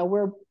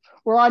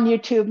on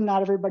YouTube.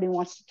 Not everybody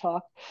wants to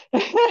talk.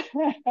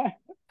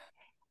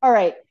 All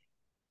right.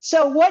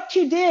 So what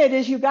you did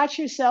is you got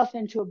yourself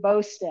into a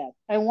bow step.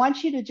 I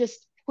want you to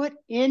just put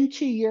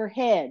into your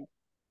head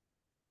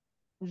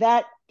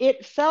that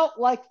it felt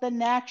like the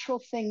natural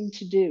thing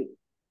to do.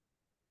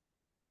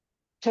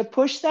 To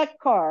push that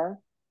car,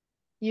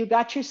 you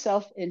got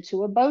yourself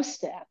into a bow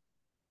step.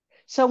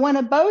 So when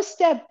a bow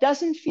step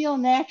doesn't feel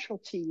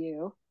natural to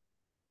you,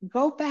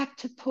 go back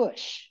to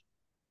push.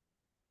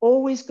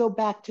 Always go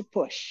back to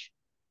push.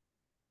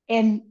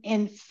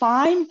 And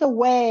find the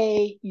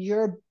way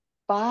your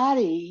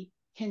body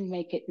can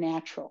make it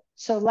natural.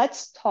 So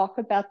let's talk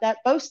about that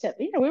bow step.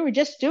 We were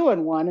just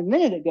doing one a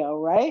minute ago,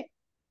 right?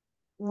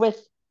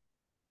 With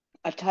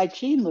a Tai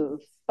Chi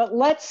move. But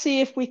let's see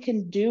if we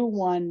can do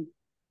one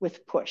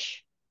with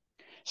push.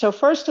 So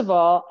first of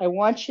all, I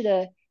want you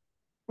to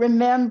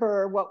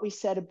remember what we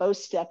said a bow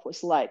step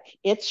was like.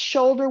 It's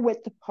shoulder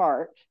width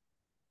apart.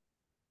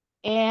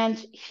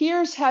 And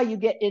here's how you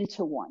get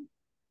into one.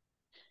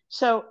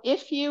 So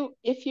if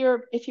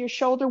you're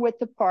shoulder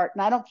width apart,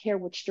 and I don't care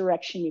which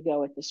direction you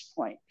go at this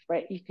point,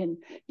 right?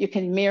 You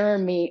can mirror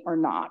me or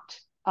not.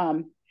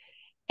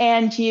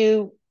 And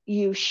you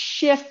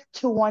shift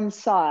to one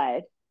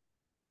side,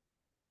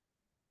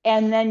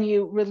 and then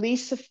you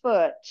release a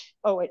foot.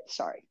 Oh, wait,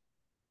 sorry.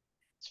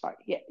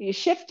 Yeah, you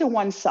shift to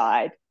one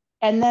side,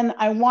 and then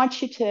I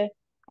want you to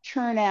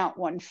turn out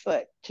one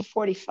foot to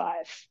 45,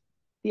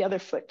 the other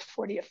foot to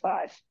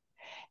 45.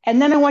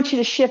 And then I want you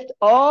to shift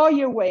all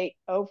your weight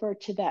over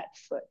to that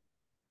foot.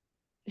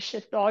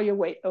 Shift all your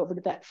weight over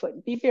to that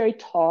foot. Be very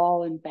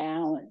tall and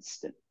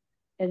balanced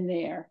in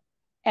there.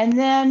 And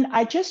then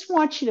I just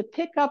want you to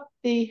pick up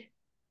the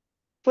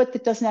foot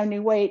that doesn't have any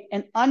weight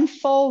and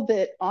unfold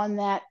it on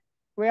that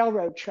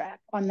railroad track,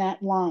 on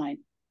that line.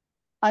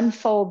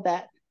 Unfold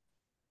that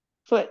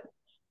foot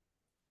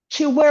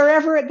to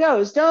wherever it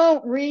goes.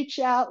 Don't reach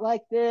out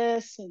like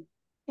this, and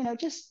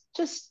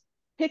just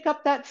pick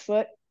up that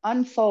foot,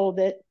 unfold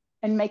it,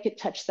 and make it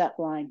touch that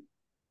line.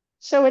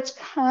 So it's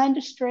kind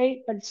of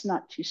straight, but it's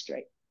not too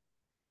straight.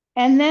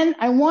 And then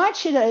I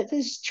want you to,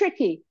 this is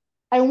tricky,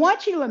 I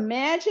want you to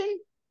imagine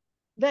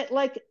that,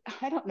 like,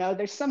 I don't know,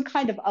 there's some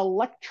kind of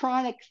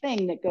electronic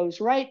thing that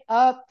goes right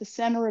up the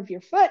center of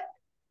your foot,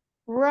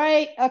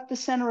 right up the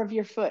center of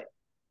your foot.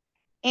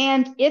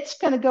 And it's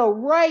going to go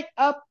right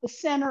up the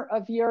center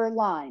of your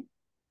line.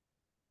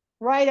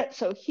 Right up,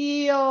 so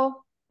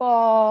heel,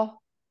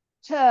 ball,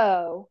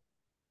 toe.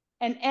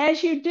 And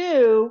as you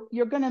do,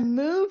 you're going to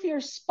move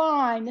your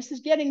spine. This is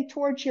getting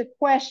towards your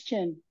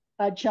question,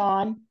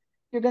 John.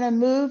 You're going to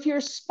move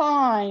your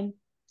spine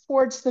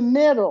towards the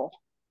middle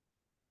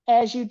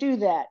as you do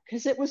that,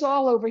 because it was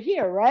all over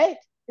here, right?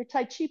 Your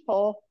Tai Chi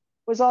pole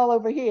was all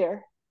over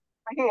here.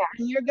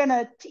 And you're going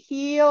to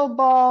heel,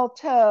 ball,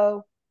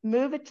 toe,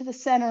 move it to the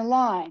center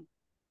line.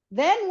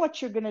 Then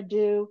what you're going to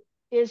do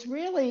is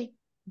really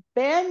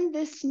bend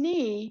this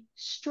knee,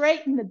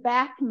 straighten the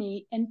back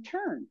knee, and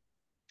turn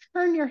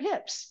your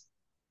hips.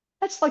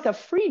 That's like a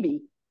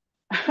freebie.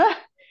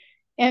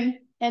 and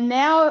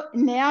now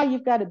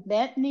you've got a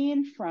bent knee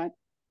in front,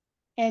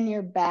 and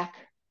your back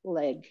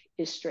leg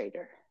is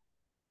straighter.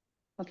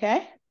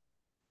 Okay?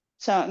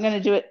 So I'm going to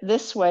do it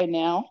this way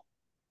now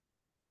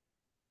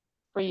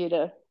for you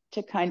to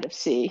kind of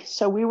see.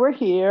 So we were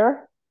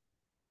here.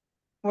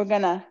 We're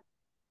going to,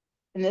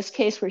 in this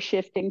case, we're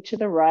shifting to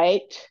the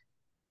right.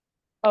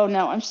 Oh,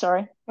 no, I'm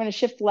sorry. We're going to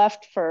shift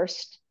left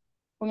first.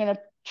 We're going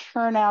to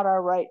turn out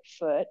our right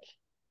foot.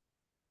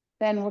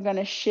 Then we're going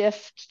to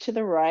shift to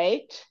the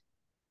right.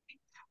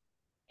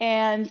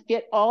 and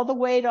get all the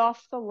weight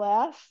off the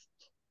left.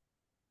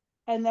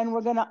 And then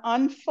we're going to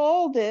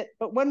unfold it.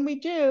 But when we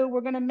do,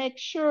 we're going to make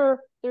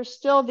sure there's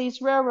still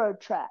these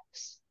railroad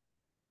tracks.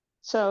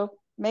 So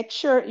make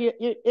sure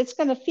it's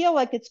going to feel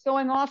like it's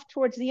going off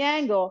towards the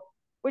angle,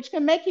 which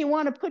can make you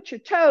want to put your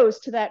toes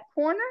to that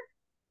corner,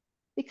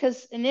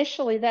 because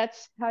initially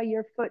that's how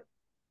your foot,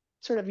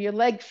 sort of your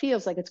leg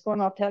feels like it's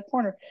going off to that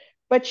corner.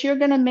 But you're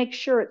going to make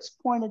sure it's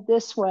pointed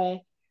this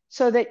way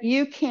so that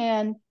you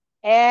can,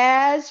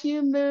 as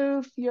you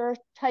move your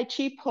Tai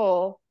Chi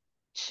pole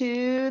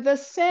to the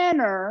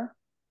center,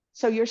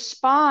 so your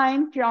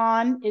spine,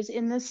 John, is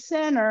in the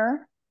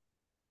center,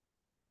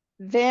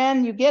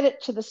 then you get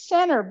it to the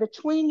center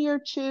between your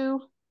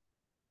two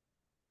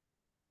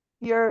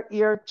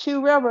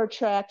railroad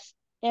tracks,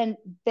 and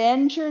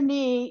bend your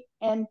knee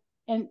and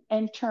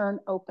turn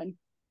open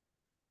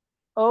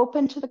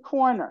to the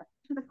corner.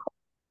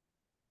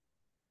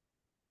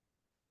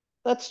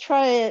 Let's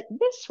try it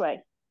this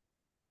way.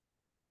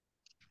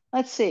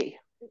 Let's see.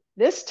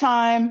 This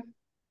time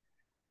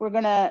we're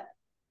gonna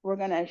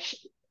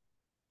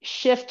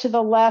shift to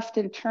the left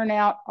and turn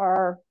out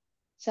our,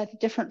 is that a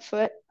different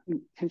foot?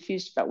 I'm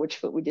confused about which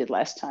foot we did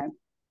last time.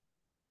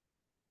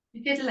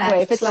 You did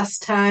left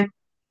last time.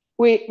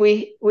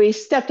 We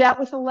stepped out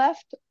with the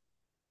left?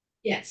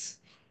 Yes.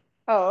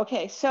 Oh,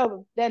 okay.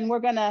 So then we're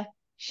gonna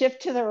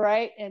shift to the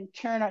right and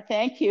turn our,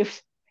 thank you.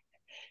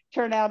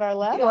 Turn out our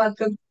left. You're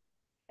welcome.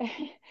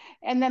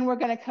 And then we're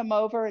going to come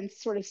over and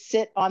sort of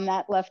sit on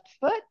that left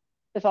foot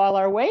with all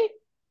our weight,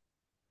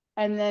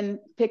 and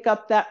then pick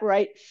up that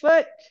right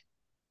foot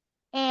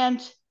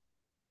and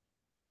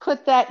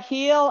put that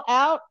heel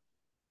out,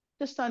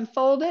 just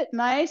unfold it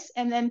nice,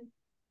 and then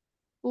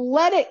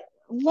let it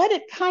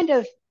kind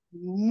of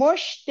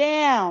mush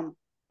down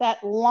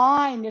that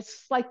line.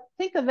 It's like,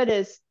 think of it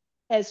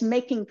as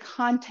making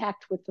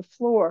contact with the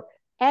floor.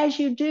 As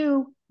you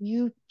do,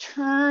 you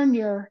turn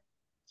your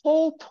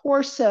whole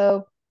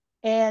torso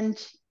and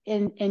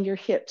your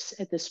hips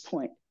at this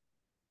point.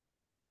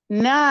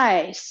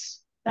 Nice.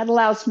 That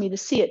allows me to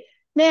see it.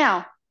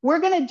 Now, we're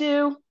going to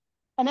do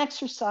an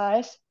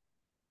exercise.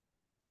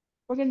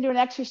 We're going to do an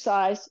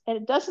exercise, and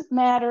it doesn't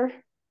matter.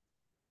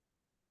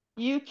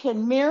 You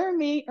can mirror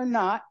me or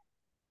not.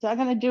 So I'm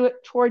going to do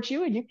it towards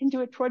you, and you can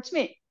do it towards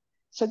me.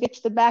 So get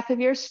to the back of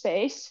your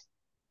space,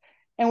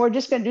 and we're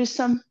just going to do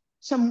some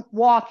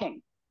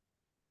walking.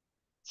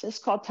 So it's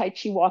called Tai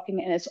Chi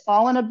walking, and it's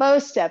all in a bow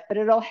step, but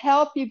it'll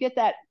help you get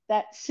that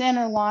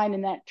center line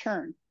and that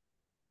turn.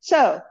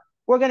 So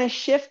we're going to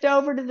shift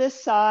over to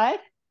this side,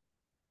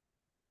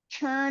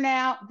 turn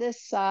out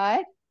this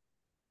side,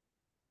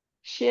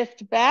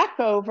 shift back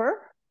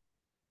over,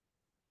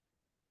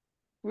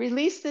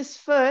 release this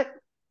foot,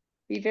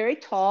 be very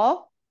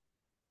tall,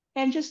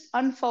 and just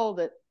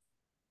unfold it.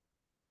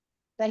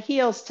 The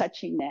heel's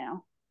touching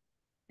now.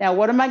 Now,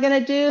 what am I going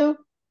to do?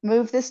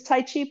 Move this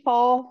Tai Chi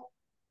pole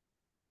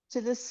to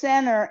the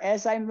center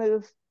as I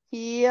move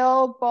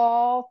heel,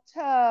 ball,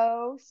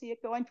 toe. See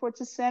it going towards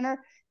the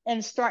center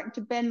and starting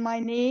to bend my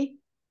knee.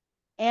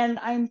 And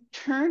I'm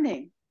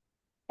turning.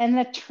 And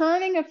the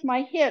turning of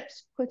my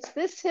hips puts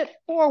this hip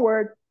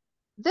forward,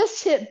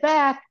 this hip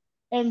back.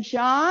 And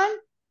John,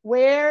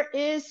 where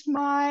is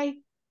my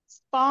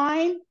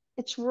spine?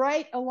 It's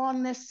right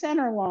along this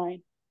center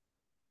line.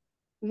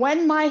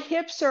 When my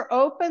hips are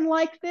open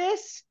like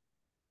this,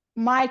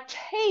 my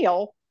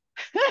tail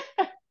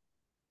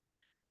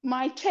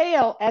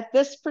at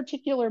this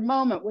particular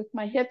moment, with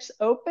my hips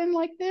open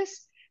like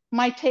this,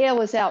 my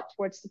tail is out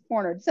towards the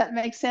corner. Does that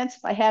make sense?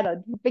 If I had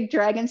a big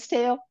dragon's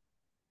tail,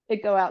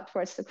 it'd go out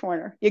towards the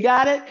corner. You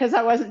got it? Because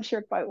I wasn't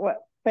sure quite what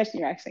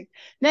question you're asking.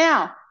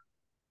 Now,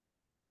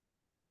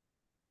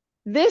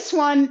 this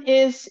one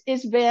is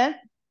bent.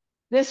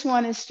 This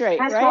one is straight,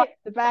 that's right?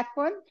 The back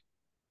one.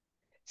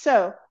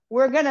 So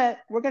we're gonna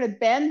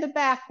bend the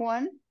back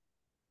one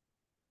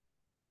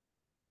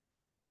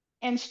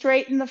and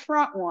straighten the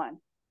front one.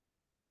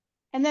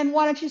 And then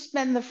why don't you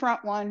bend the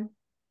front one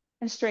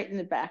and straighten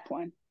the back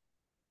one?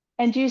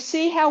 And do you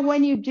see how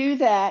when you do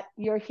that,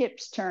 your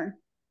hips turn?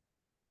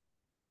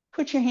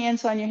 Put your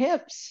hands on your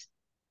hips.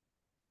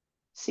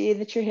 See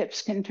that your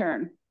hips can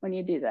turn when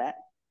you do that.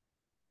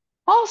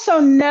 Also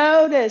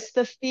notice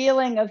the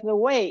feeling of the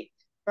weight,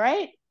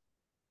 right?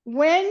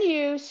 When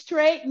you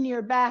straighten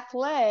your back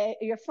leg,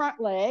 your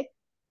front leg,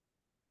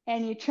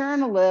 and you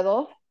turn a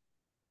little,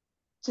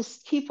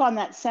 just keep on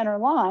that center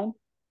line,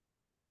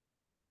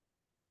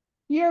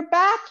 your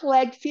back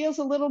leg feels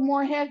a little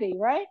more heavy,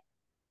 right?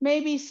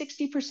 Maybe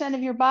 60%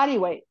 of your body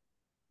weight.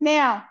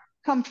 Now,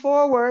 come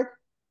forward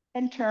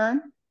and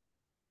turn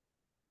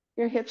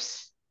your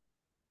hips.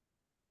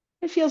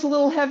 It feels a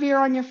little heavier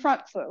on your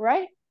front foot,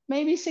 right?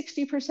 Maybe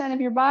 60%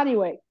 of your body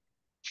weight.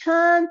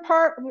 Turn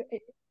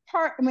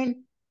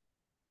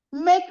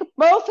make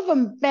both of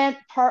them bent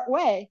part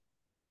way.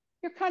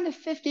 You're kind of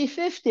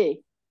 50-50.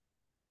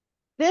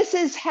 This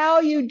is how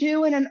you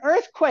do in an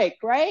earthquake,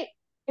 right?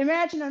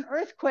 Imagine an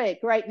earthquake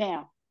right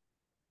now.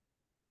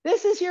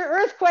 This is your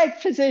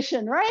earthquake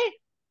position, right?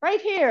 Right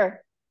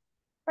here,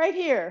 right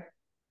here.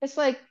 It's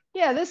like,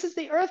 yeah, this is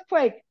the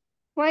earthquake.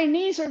 My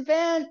knees are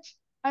bent.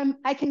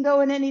 I can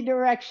go in any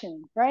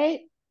direction,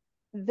 right?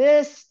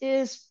 This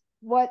is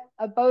what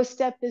a bow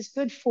step is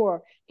good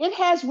for. It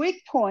has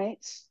weak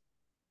points.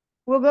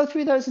 We'll go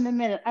through those in a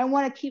minute. I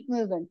want to keep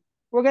moving.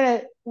 We're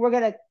gonna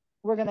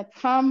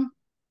come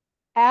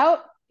out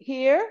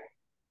here.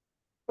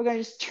 We're gonna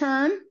just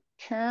turn,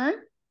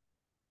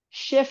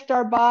 shift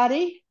our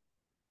body,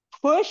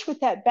 push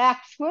with that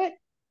back foot,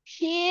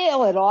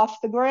 peel it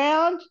off the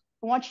ground.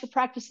 I want you to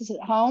practice this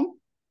at home.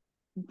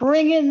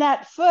 Bring in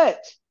that foot.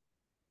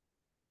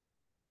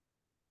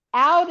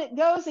 Out it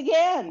goes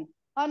again,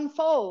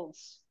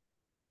 unfolds.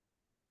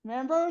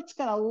 Remember, it's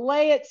gonna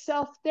lay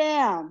itself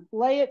down,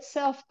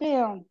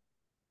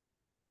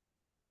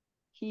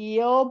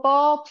 Heel,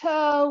 ball,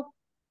 toe,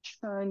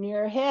 turn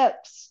your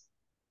hips,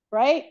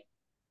 right?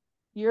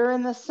 You're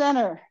in the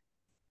center.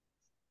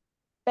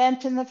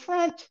 Bent in the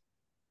front,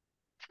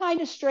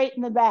 kind of straight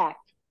in the back.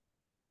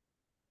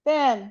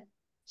 Then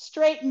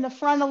straighten the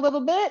front a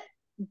little bit.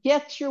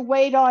 Get your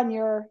weight on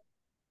your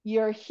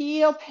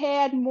heel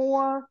pad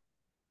more.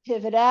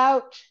 Pivot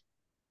out.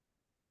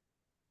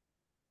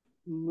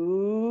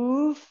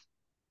 Move.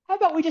 How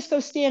about we just go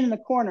stand in the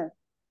corner?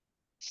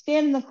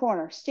 Stand in the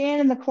corner,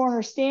 stand in the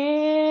corner,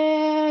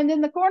 stand in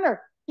the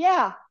corner.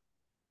 Yeah.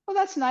 Well,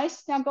 that's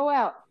nice. Now go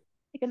out.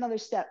 Take another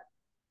step.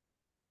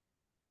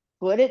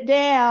 Put it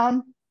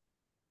down.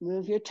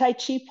 Move your Tai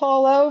Chi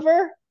pole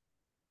over.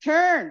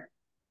 Turn.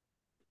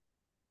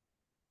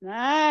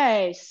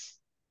 Nice.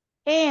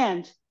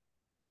 And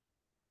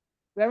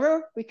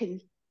remember, we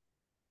can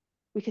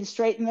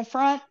straighten the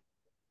front.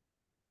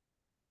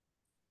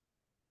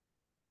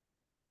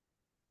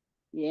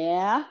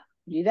 Yeah,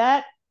 do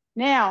that.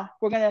 Now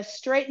we're going to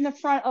straighten the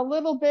front a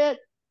little bit,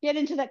 get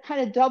into that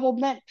kind of double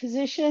bent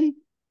position,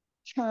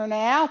 turn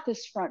out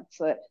this front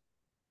foot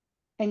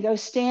and go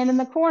stand in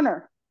the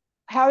corner.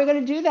 How are we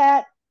going to do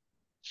that?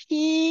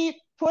 Keep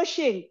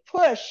pushing,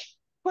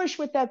 push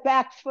with that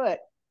back foot.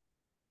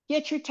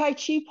 Get your Tai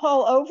Chi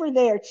pole over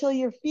there till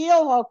you feel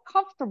all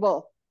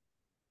comfortable.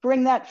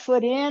 Bring that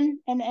foot in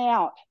and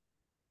out.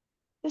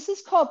 This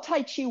is called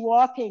Tai Chi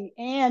walking,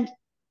 and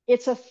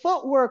it's a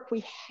footwork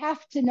we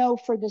have to know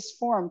for this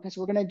form because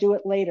we're going to do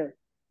it later.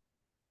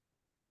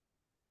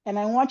 And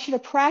I want you to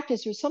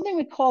practice. There's something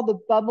we call the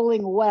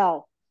bubbling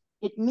well.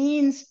 It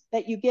means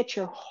that you get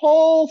your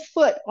whole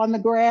foot on the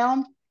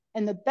ground,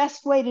 and the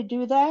best way to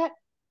do that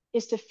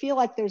is to feel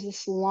like there's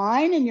this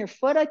line in your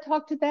foot I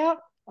talked about,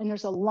 and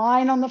there's a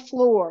line on the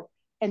floor,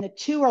 and the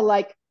two are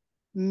like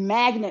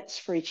magnets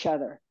for each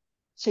other.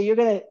 So you're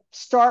going to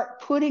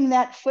start putting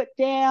that foot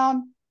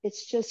down.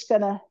 It's just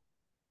going to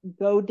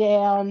go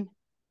down.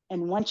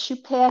 And once you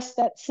pass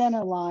that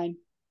center line,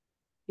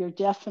 you're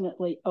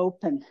definitely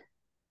open.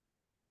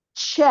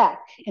 Check.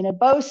 In a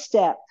bow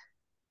step,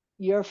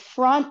 your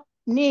front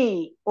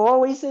knee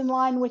always in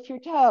line with your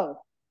toe.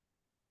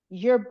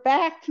 Your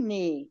back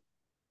knee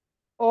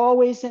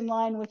always in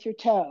line with your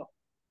toe.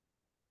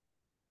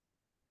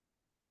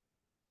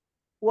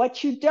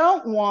 What you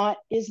don't want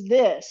is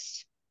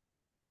this.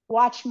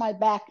 Watch my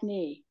back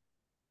knee.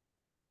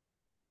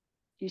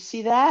 Do you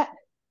see that?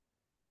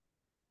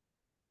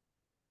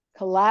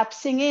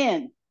 Collapsing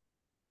in.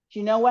 Do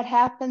you know what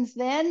happens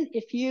then?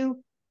 If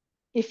you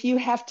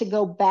have to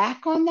go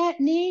back on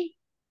that knee,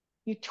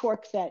 you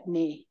torque that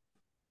knee.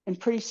 And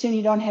pretty soon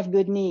you don't have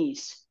good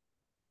knees.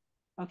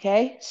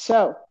 Okay,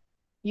 so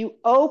you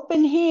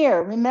open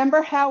here.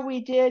 Remember how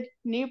we did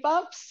knee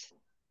bumps?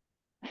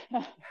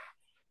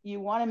 You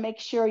want to make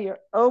sure you're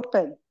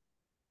open.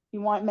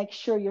 You want to make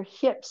sure your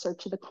hips are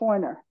to the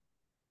corner.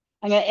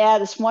 I'm going to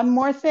add this one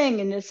more thing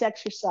in this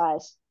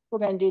exercise. We're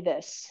going to do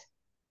this.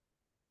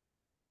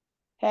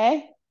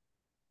 Okay,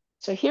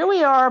 so here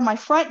we are. My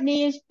front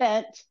knee is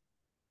bent.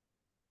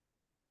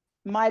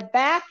 My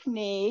back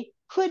knee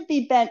could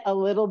be bent a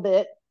little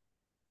bit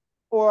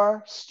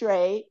or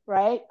straight,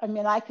 right? I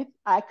mean, I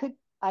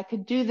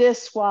could do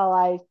this while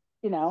I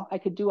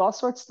could do all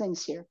sorts of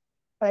things here.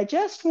 But I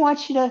just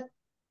want you to,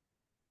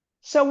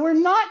 so we're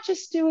not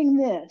just doing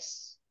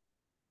this.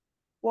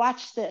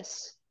 Watch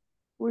this.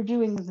 We're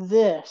doing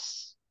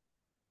this,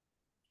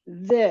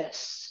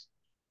 this.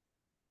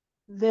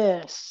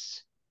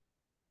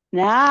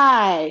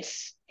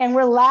 Nice. And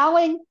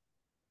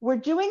we're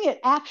doing it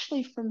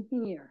actually from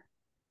here.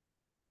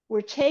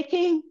 We're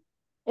taking,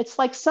 it's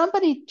like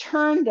somebody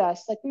turned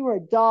us, like we were a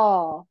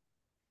doll,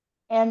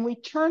 and we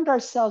turned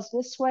ourselves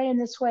this way,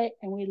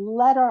 and we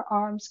let our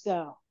arms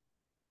go.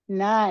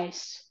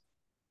 Nice.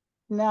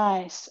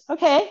 Nice.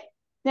 Okay.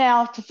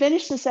 Now, to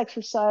finish this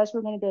exercise,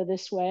 we're going to go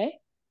this way,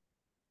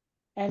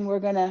 and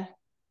we're going to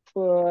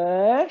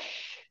push,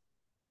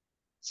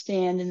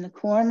 stand in the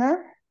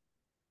corner,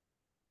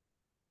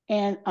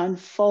 and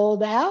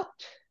unfold out.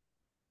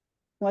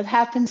 What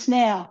happens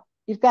now?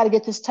 You've got to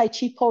get this Tai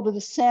Chi pole to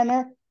the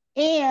center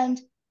and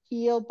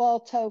heel, ball,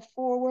 toe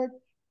forward.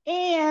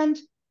 And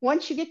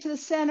once you get to the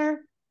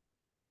center,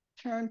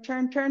 turn.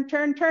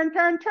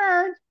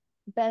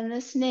 Bend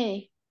this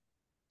knee.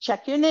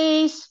 Check your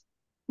knees.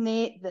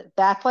 The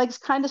back leg's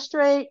kind of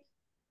straight.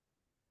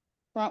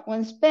 Front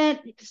one's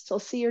bent. You can still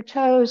see your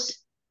toes.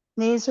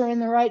 Knees are in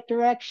the right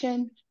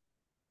direction.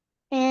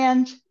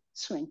 And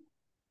swing.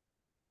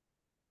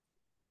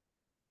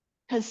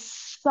 Because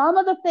some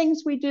of the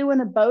things we do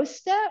in a bow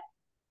step,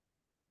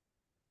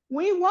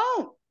 we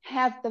won't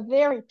have the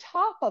very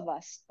top of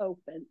us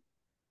open.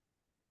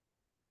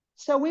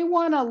 So we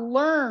want to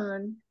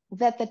learn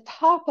that the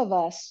top of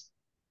us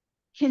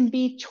can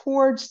be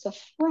towards the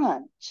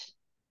front.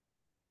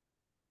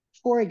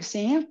 For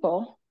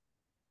example,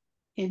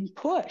 in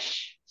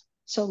push.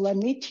 So let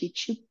me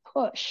teach you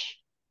push.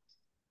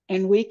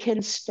 And we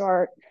can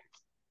start.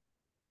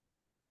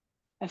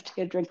 I have to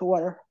get a drink of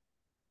water.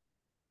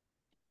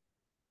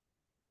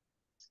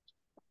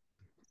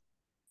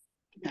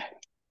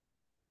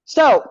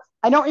 So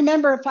I don't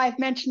remember if I've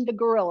mentioned the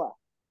gorilla.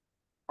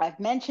 I've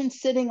mentioned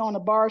sitting on a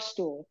bar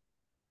stool.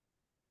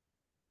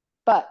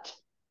 But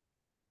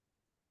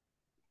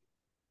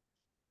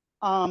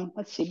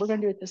let's see, we're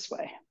going to do it this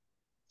way.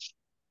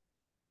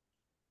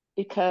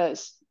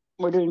 Because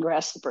we're doing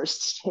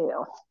grasshopper's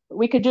tail. But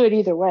we could do it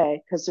either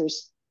way because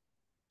there's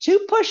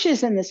 2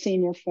 pushes in the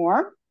senior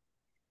form.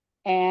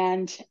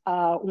 And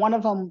one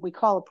of them we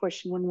call a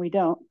push and one we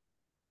don't.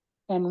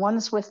 And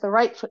one's with the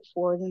right foot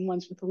forward and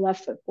one's with the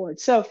left foot forward.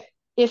 So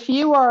if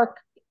you are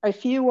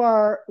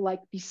like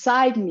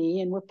beside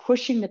me and we're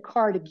pushing the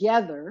car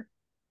together,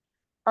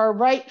 our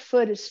right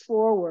foot is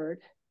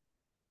forward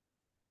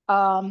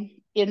in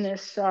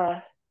this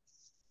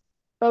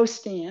bow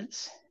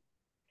stance.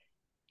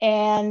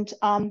 And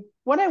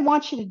what I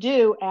want you to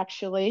do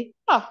actually,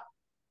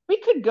 we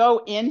could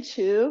go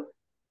into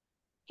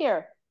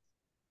here.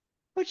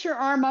 Put your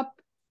arm up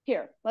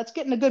here. Let's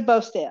get in a good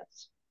bow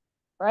stance,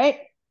 right?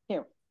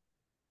 Here.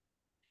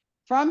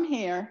 From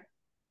here,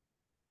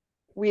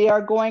 we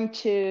are going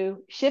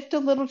to shift a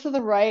little to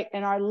the right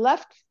and our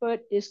left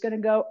foot is going to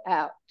go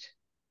out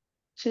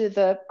to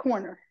the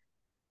corner.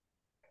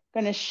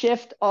 Going to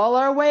shift all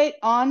our weight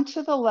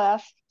onto the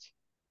left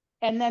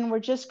and then we're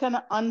just going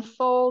to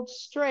unfold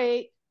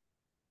straight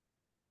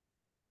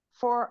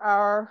for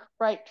our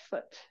right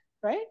foot,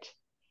 right?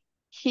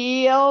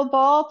 Heel,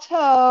 ball,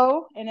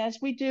 toe. And as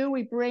we do,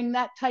 we bring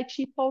that Tai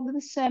Chi pole to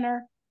the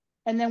center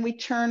and then we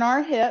turn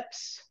our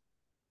hips.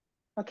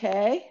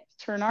 Okay,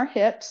 turn our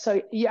hips.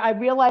 So I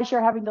realize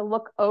you're having to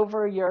look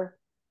over your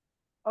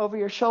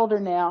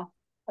shoulder now.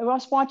 I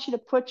just want you to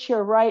put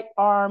your right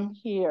arm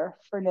here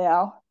for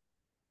now.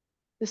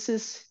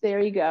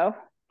 There you go.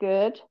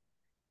 Good.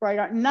 Right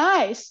arm,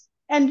 nice.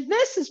 And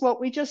this is what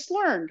we just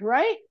learned,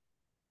 right?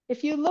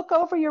 If you look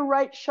over your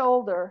right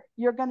shoulder,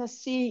 you're going to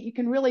see, you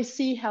can really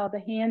see how the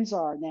hands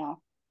are now.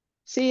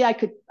 See, I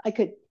could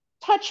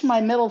touch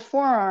my middle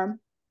forearm,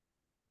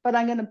 but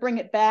I'm going to bring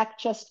it back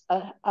just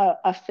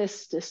a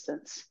fist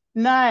distance.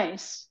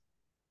 Nice.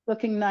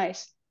 Looking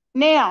nice.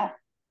 Now,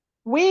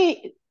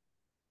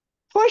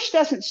 push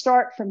doesn't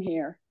start from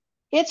here.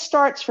 It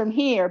starts from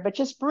here, but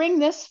just bring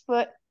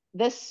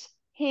this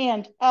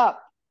hand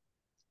up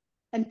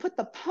and put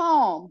the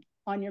palm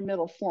on your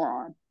middle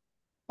forearm.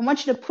 I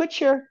want you to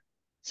put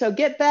so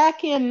get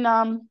back in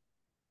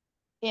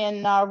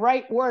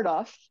right ward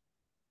off.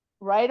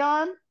 Right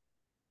arm,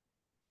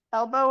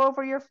 elbow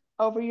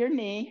over your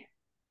knee.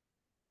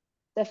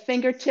 The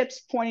fingertips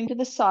pointing to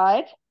the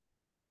side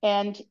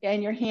and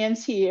your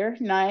hands here.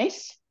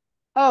 Nice.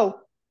 Oh,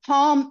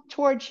 palm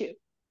towards you.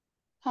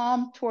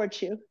 Palm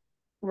towards you.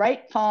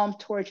 Right palm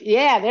towards you.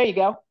 Yeah, there you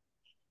go.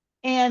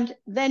 And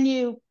then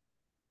you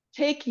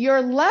take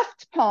your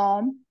left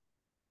palm,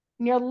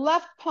 and your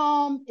left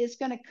palm is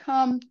going to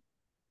come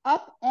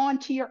up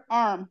onto your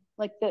arm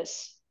like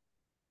this.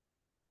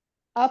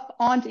 Up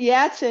onto,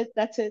 yeah,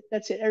 that's it.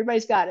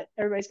 Everybody's got it.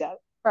 All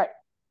right.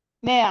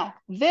 Now,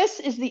 this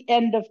is the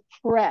end of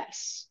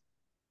press.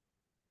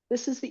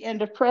 This is the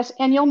end of press.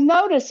 And you'll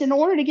notice in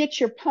order to get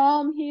your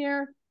palm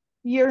here,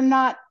 you're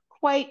not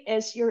quite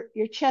as, your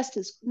chest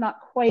is not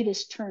quite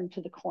as turned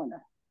to the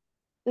corner.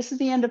 This is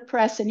the end of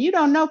press. And you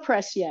don't know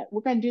press yet.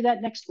 We're going to do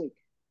that next week.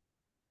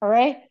 All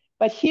right.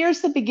 But here's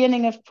the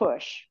beginning of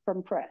push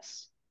from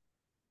press.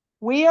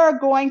 We are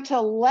going to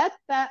let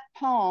that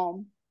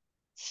palm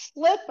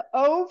slip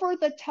over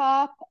the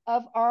top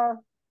of our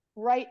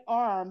right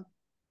arm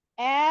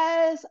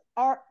as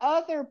our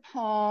other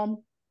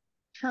palm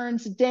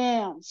turns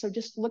down. So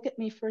just look at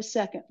me for a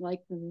second,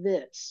 like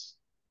this.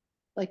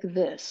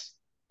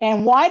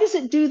 And why does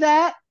it do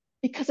that?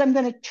 Because I'm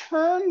going to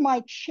turn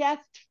my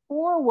chest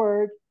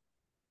forward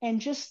and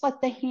just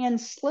let the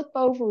hands slip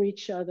over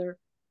each other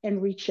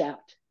and reach out.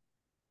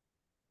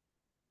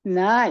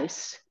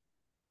 Nice.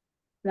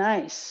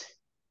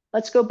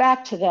 Let's go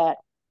back to that.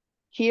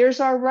 Here's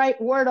our right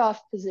ward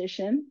off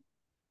position.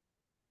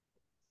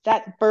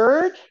 That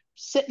bird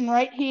sitting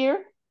right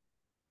here.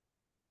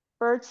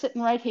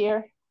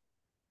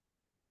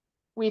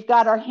 We've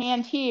got our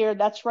hand here.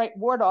 That's right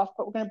ward off,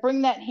 but we're going to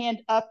bring that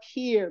hand up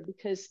here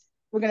because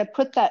we're going to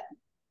put that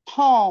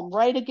palm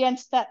right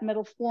against that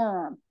middle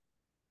forearm.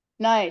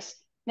 Nice.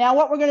 Now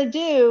what we're going to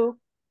do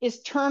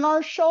is turn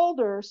our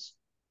shoulders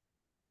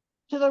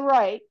to the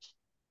right.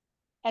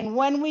 And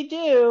when we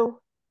do,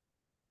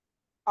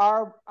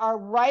 our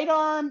right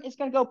arm is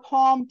going to go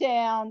palm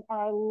down.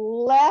 Our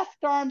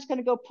left arm is going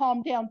to go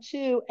palm down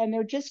too. And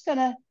they're just going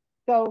to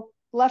go,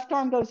 left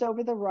arm goes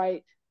over the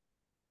right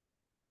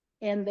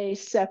and they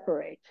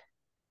separate.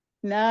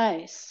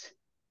 Nice.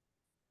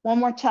 One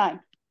more time.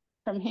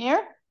 From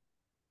here,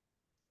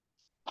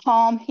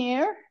 palm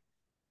here.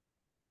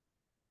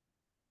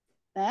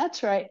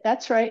 That's right.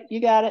 That's right. You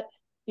got it.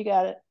 You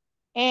got it.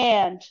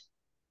 And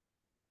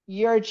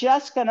you're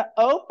just going to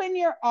open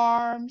your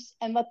arms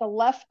and let the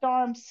left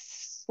arm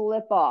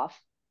slip off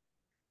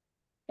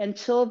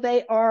until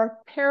they are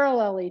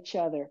parallel each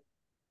other.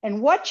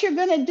 And what you're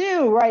going to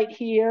do right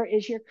here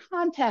is you're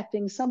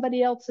contacting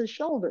somebody else's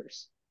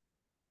shoulders.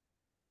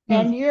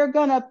 And you're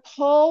going to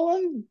pull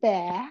them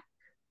back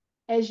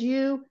as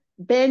you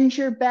bend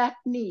your back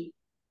knee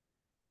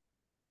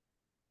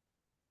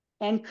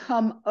and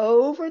come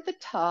over the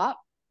top,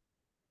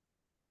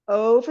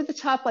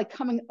 like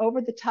coming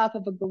over the top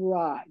of a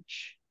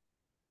garage,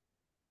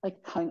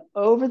 like coming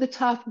over the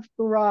top of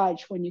a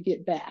garage when you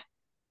get back,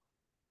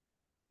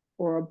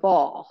 or a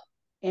ball.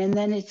 And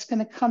then it's going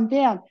to come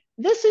down.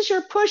 This is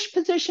your push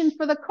position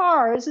for the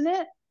car, isn't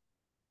it?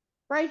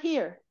 Right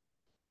here.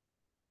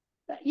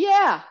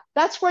 Yeah,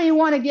 that's where you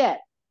want to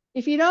get.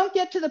 If you don't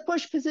get to the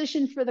push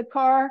position for the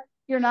car,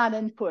 you're not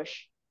in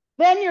push.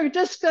 Then you're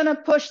just going to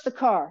push the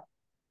car.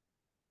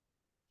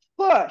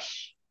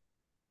 Push.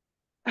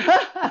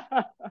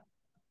 All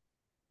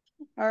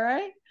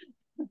right.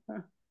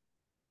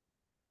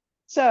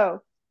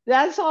 So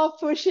that's all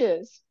push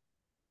is.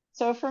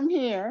 So from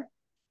here,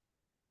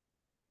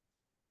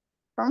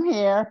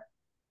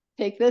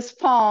 take this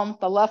palm,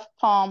 the left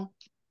palm,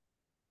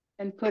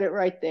 and put it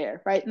right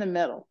there, right in the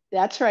middle.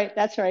 That's right.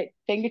 That's right.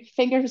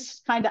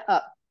 Fingers kind of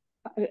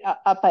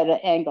up at an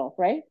angle,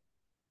 right?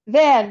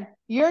 Then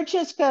you're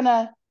just going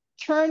to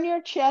turn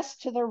your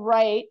chest to the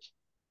right.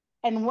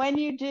 And when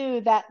you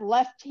do, that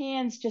left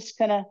hand's just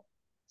going to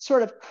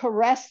sort of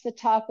caress the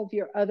top of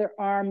your other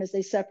arm as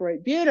they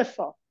separate.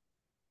 Beautiful.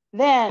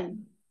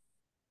 Then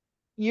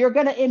you're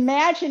going to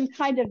imagine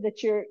kind of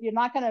that you're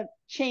not going to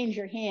change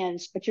your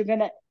hands, but you're going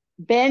to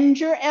bend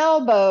your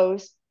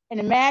elbows and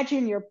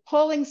imagine you're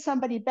pulling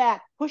somebody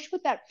back. Push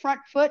with that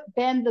front foot,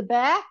 bend the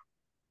back,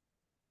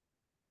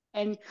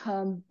 and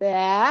come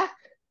back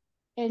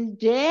and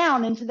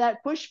down into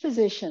that push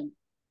position.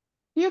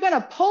 You're going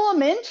to pull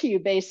them into you,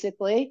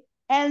 basically,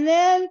 and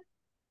then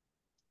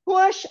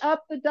push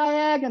up the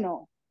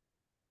diagonal.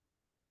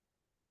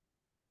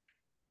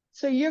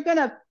 So you're going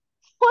to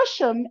push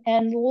them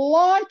and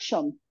launch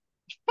them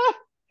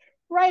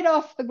right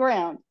off the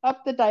ground,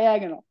 up the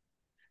diagonal.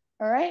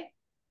 All right?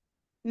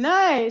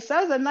 Nice.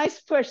 That was a nice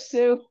push,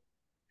 Sue.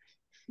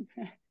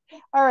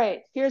 All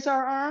right, here's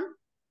our arm.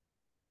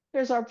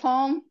 Here's our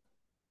palm.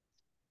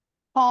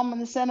 Palm in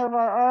the center of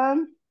our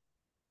arm.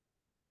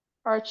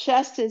 Our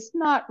chest is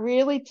not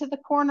really to the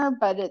corner,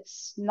 but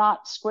it's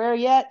not square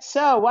yet.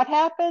 So what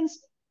happens?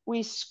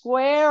 We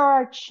square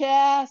our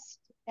chest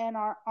and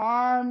our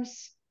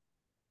arms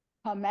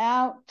come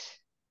out.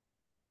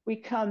 We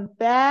come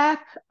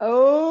back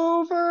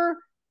over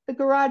the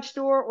garage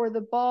door or the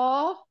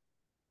ball.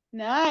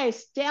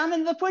 Nice. Down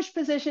in the push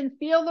position.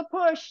 Feel the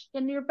push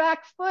in your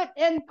back foot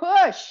and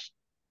push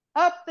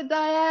up the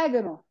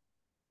diagonal.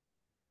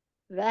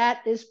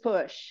 That is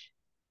push.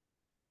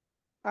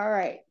 All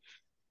right.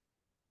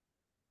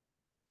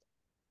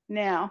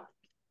 Now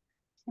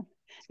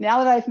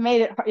that I've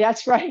made it,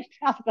 that's right.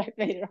 Now that I've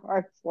made it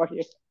hard for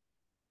you,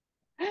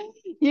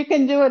 you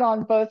can do it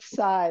on both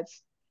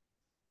sides.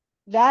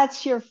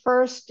 That's your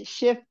first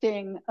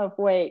shifting of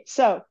weight.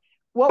 So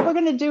what we're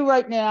going to do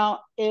right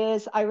now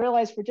is, I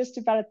realize we're just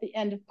about at the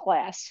end of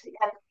class.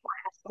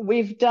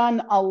 We've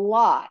done a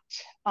lot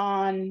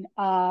on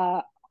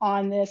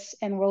this,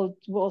 and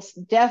we'll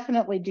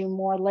definitely do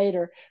more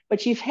later.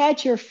 But you've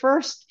had your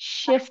first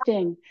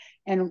shifting,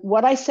 and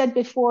what I said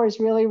before is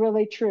really,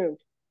 really true.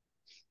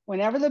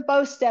 Whenever the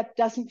bow step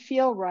doesn't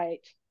feel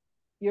right,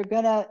 you're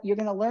gonna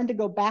learn to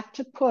go back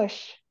to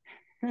push.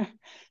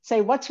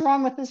 Say, what's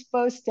wrong with this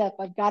bow step?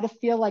 I've got to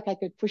feel like I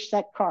could push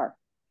that car,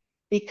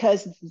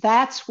 because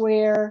that's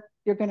where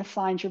you're going to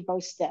find your bow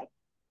step.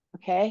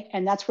 Okay,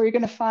 and that's where you're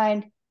going to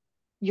find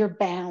your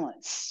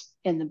balance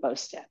in the bow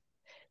step.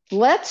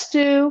 Let's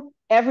do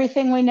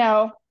everything we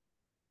know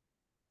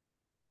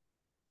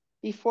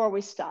before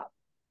we stop.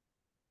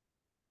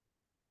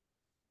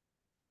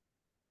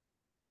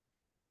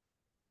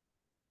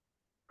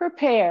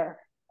 Prepare.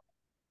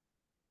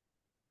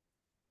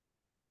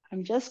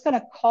 I'm just going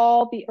to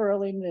call the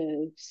early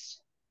moves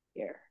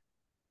here.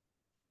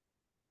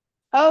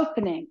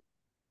 Opening.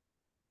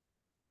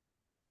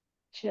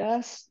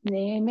 Just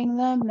naming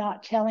them,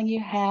 not telling you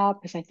how,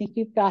 because I think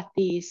you've got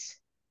these.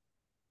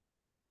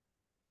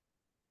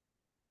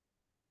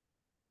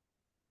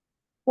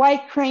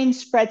 White crane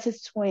spreads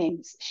its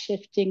wings,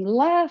 shifting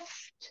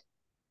left.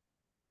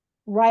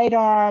 Right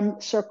arm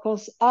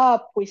circles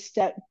up. We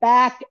step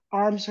back.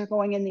 Arms are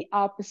going in the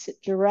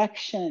opposite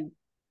direction.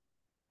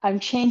 I'm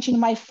changing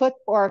my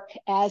footwork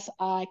as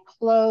I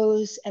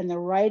close, and the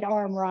right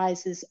arm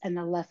rises and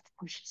the left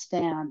pushes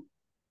down.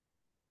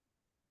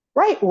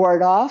 Right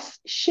ward off,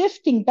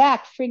 shifting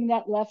back, freeing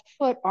that left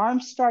foot,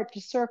 arms start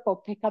to circle,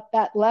 pick up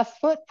that left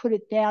foot, put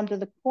it down to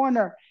the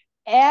corner.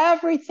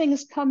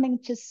 Everything's coming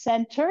to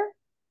center,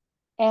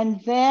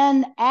 and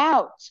then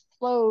out,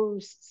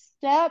 close,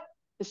 step.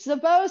 This is a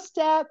bow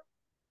step,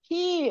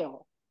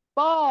 heel,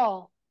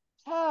 ball,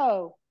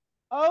 toe,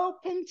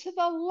 open to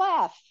the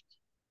left.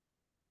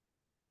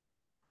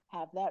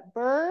 Have that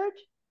bird.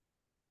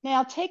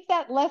 Now take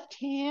that left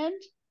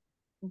hand,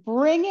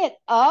 bring it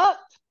up,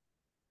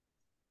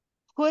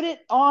 put it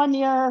on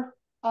your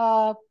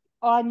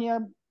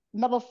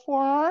middle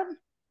forearm,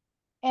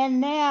 and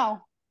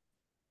now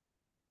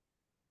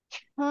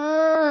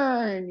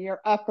turn your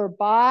upper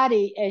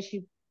body as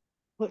you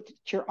put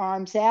your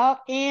arms out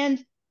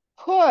and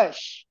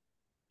push.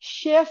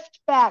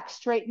 Shift back,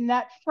 straighten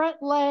that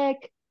front leg,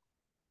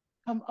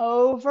 come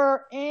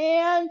over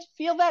and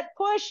feel that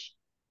push.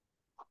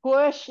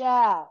 Push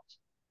out.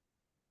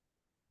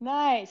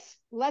 Nice.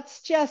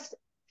 Let's just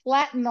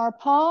flatten our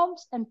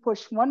palms and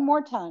push one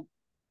more time.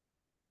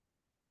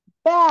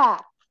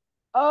 Back,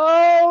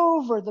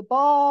 over the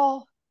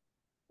ball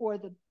or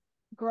the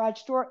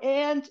garage door,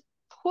 and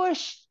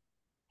push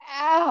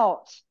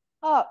out,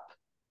 up.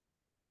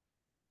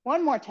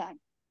 One more time.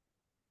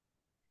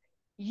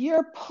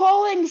 You're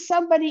pulling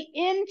somebody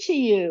into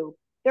you.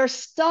 They're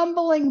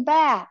stumbling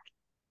back.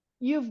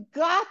 You've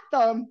got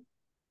them.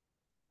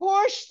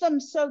 Push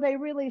them so they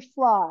really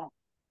fly.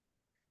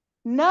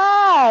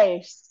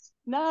 Nice,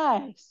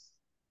 nice.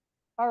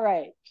 All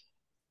right.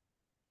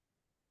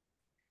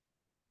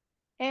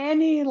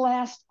 Any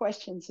last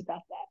questions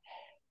about that?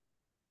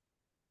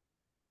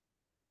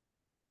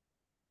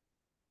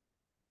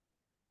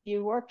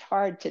 You worked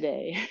hard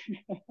today.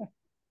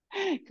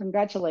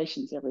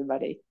 Congratulations,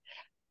 everybody.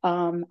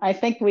 I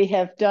think we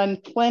have done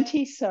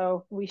plenty,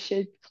 so we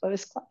should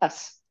close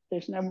class.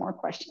 There's no more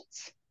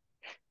questions.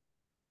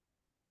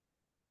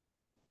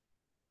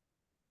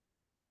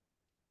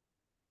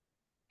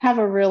 Have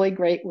a really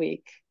great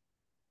week.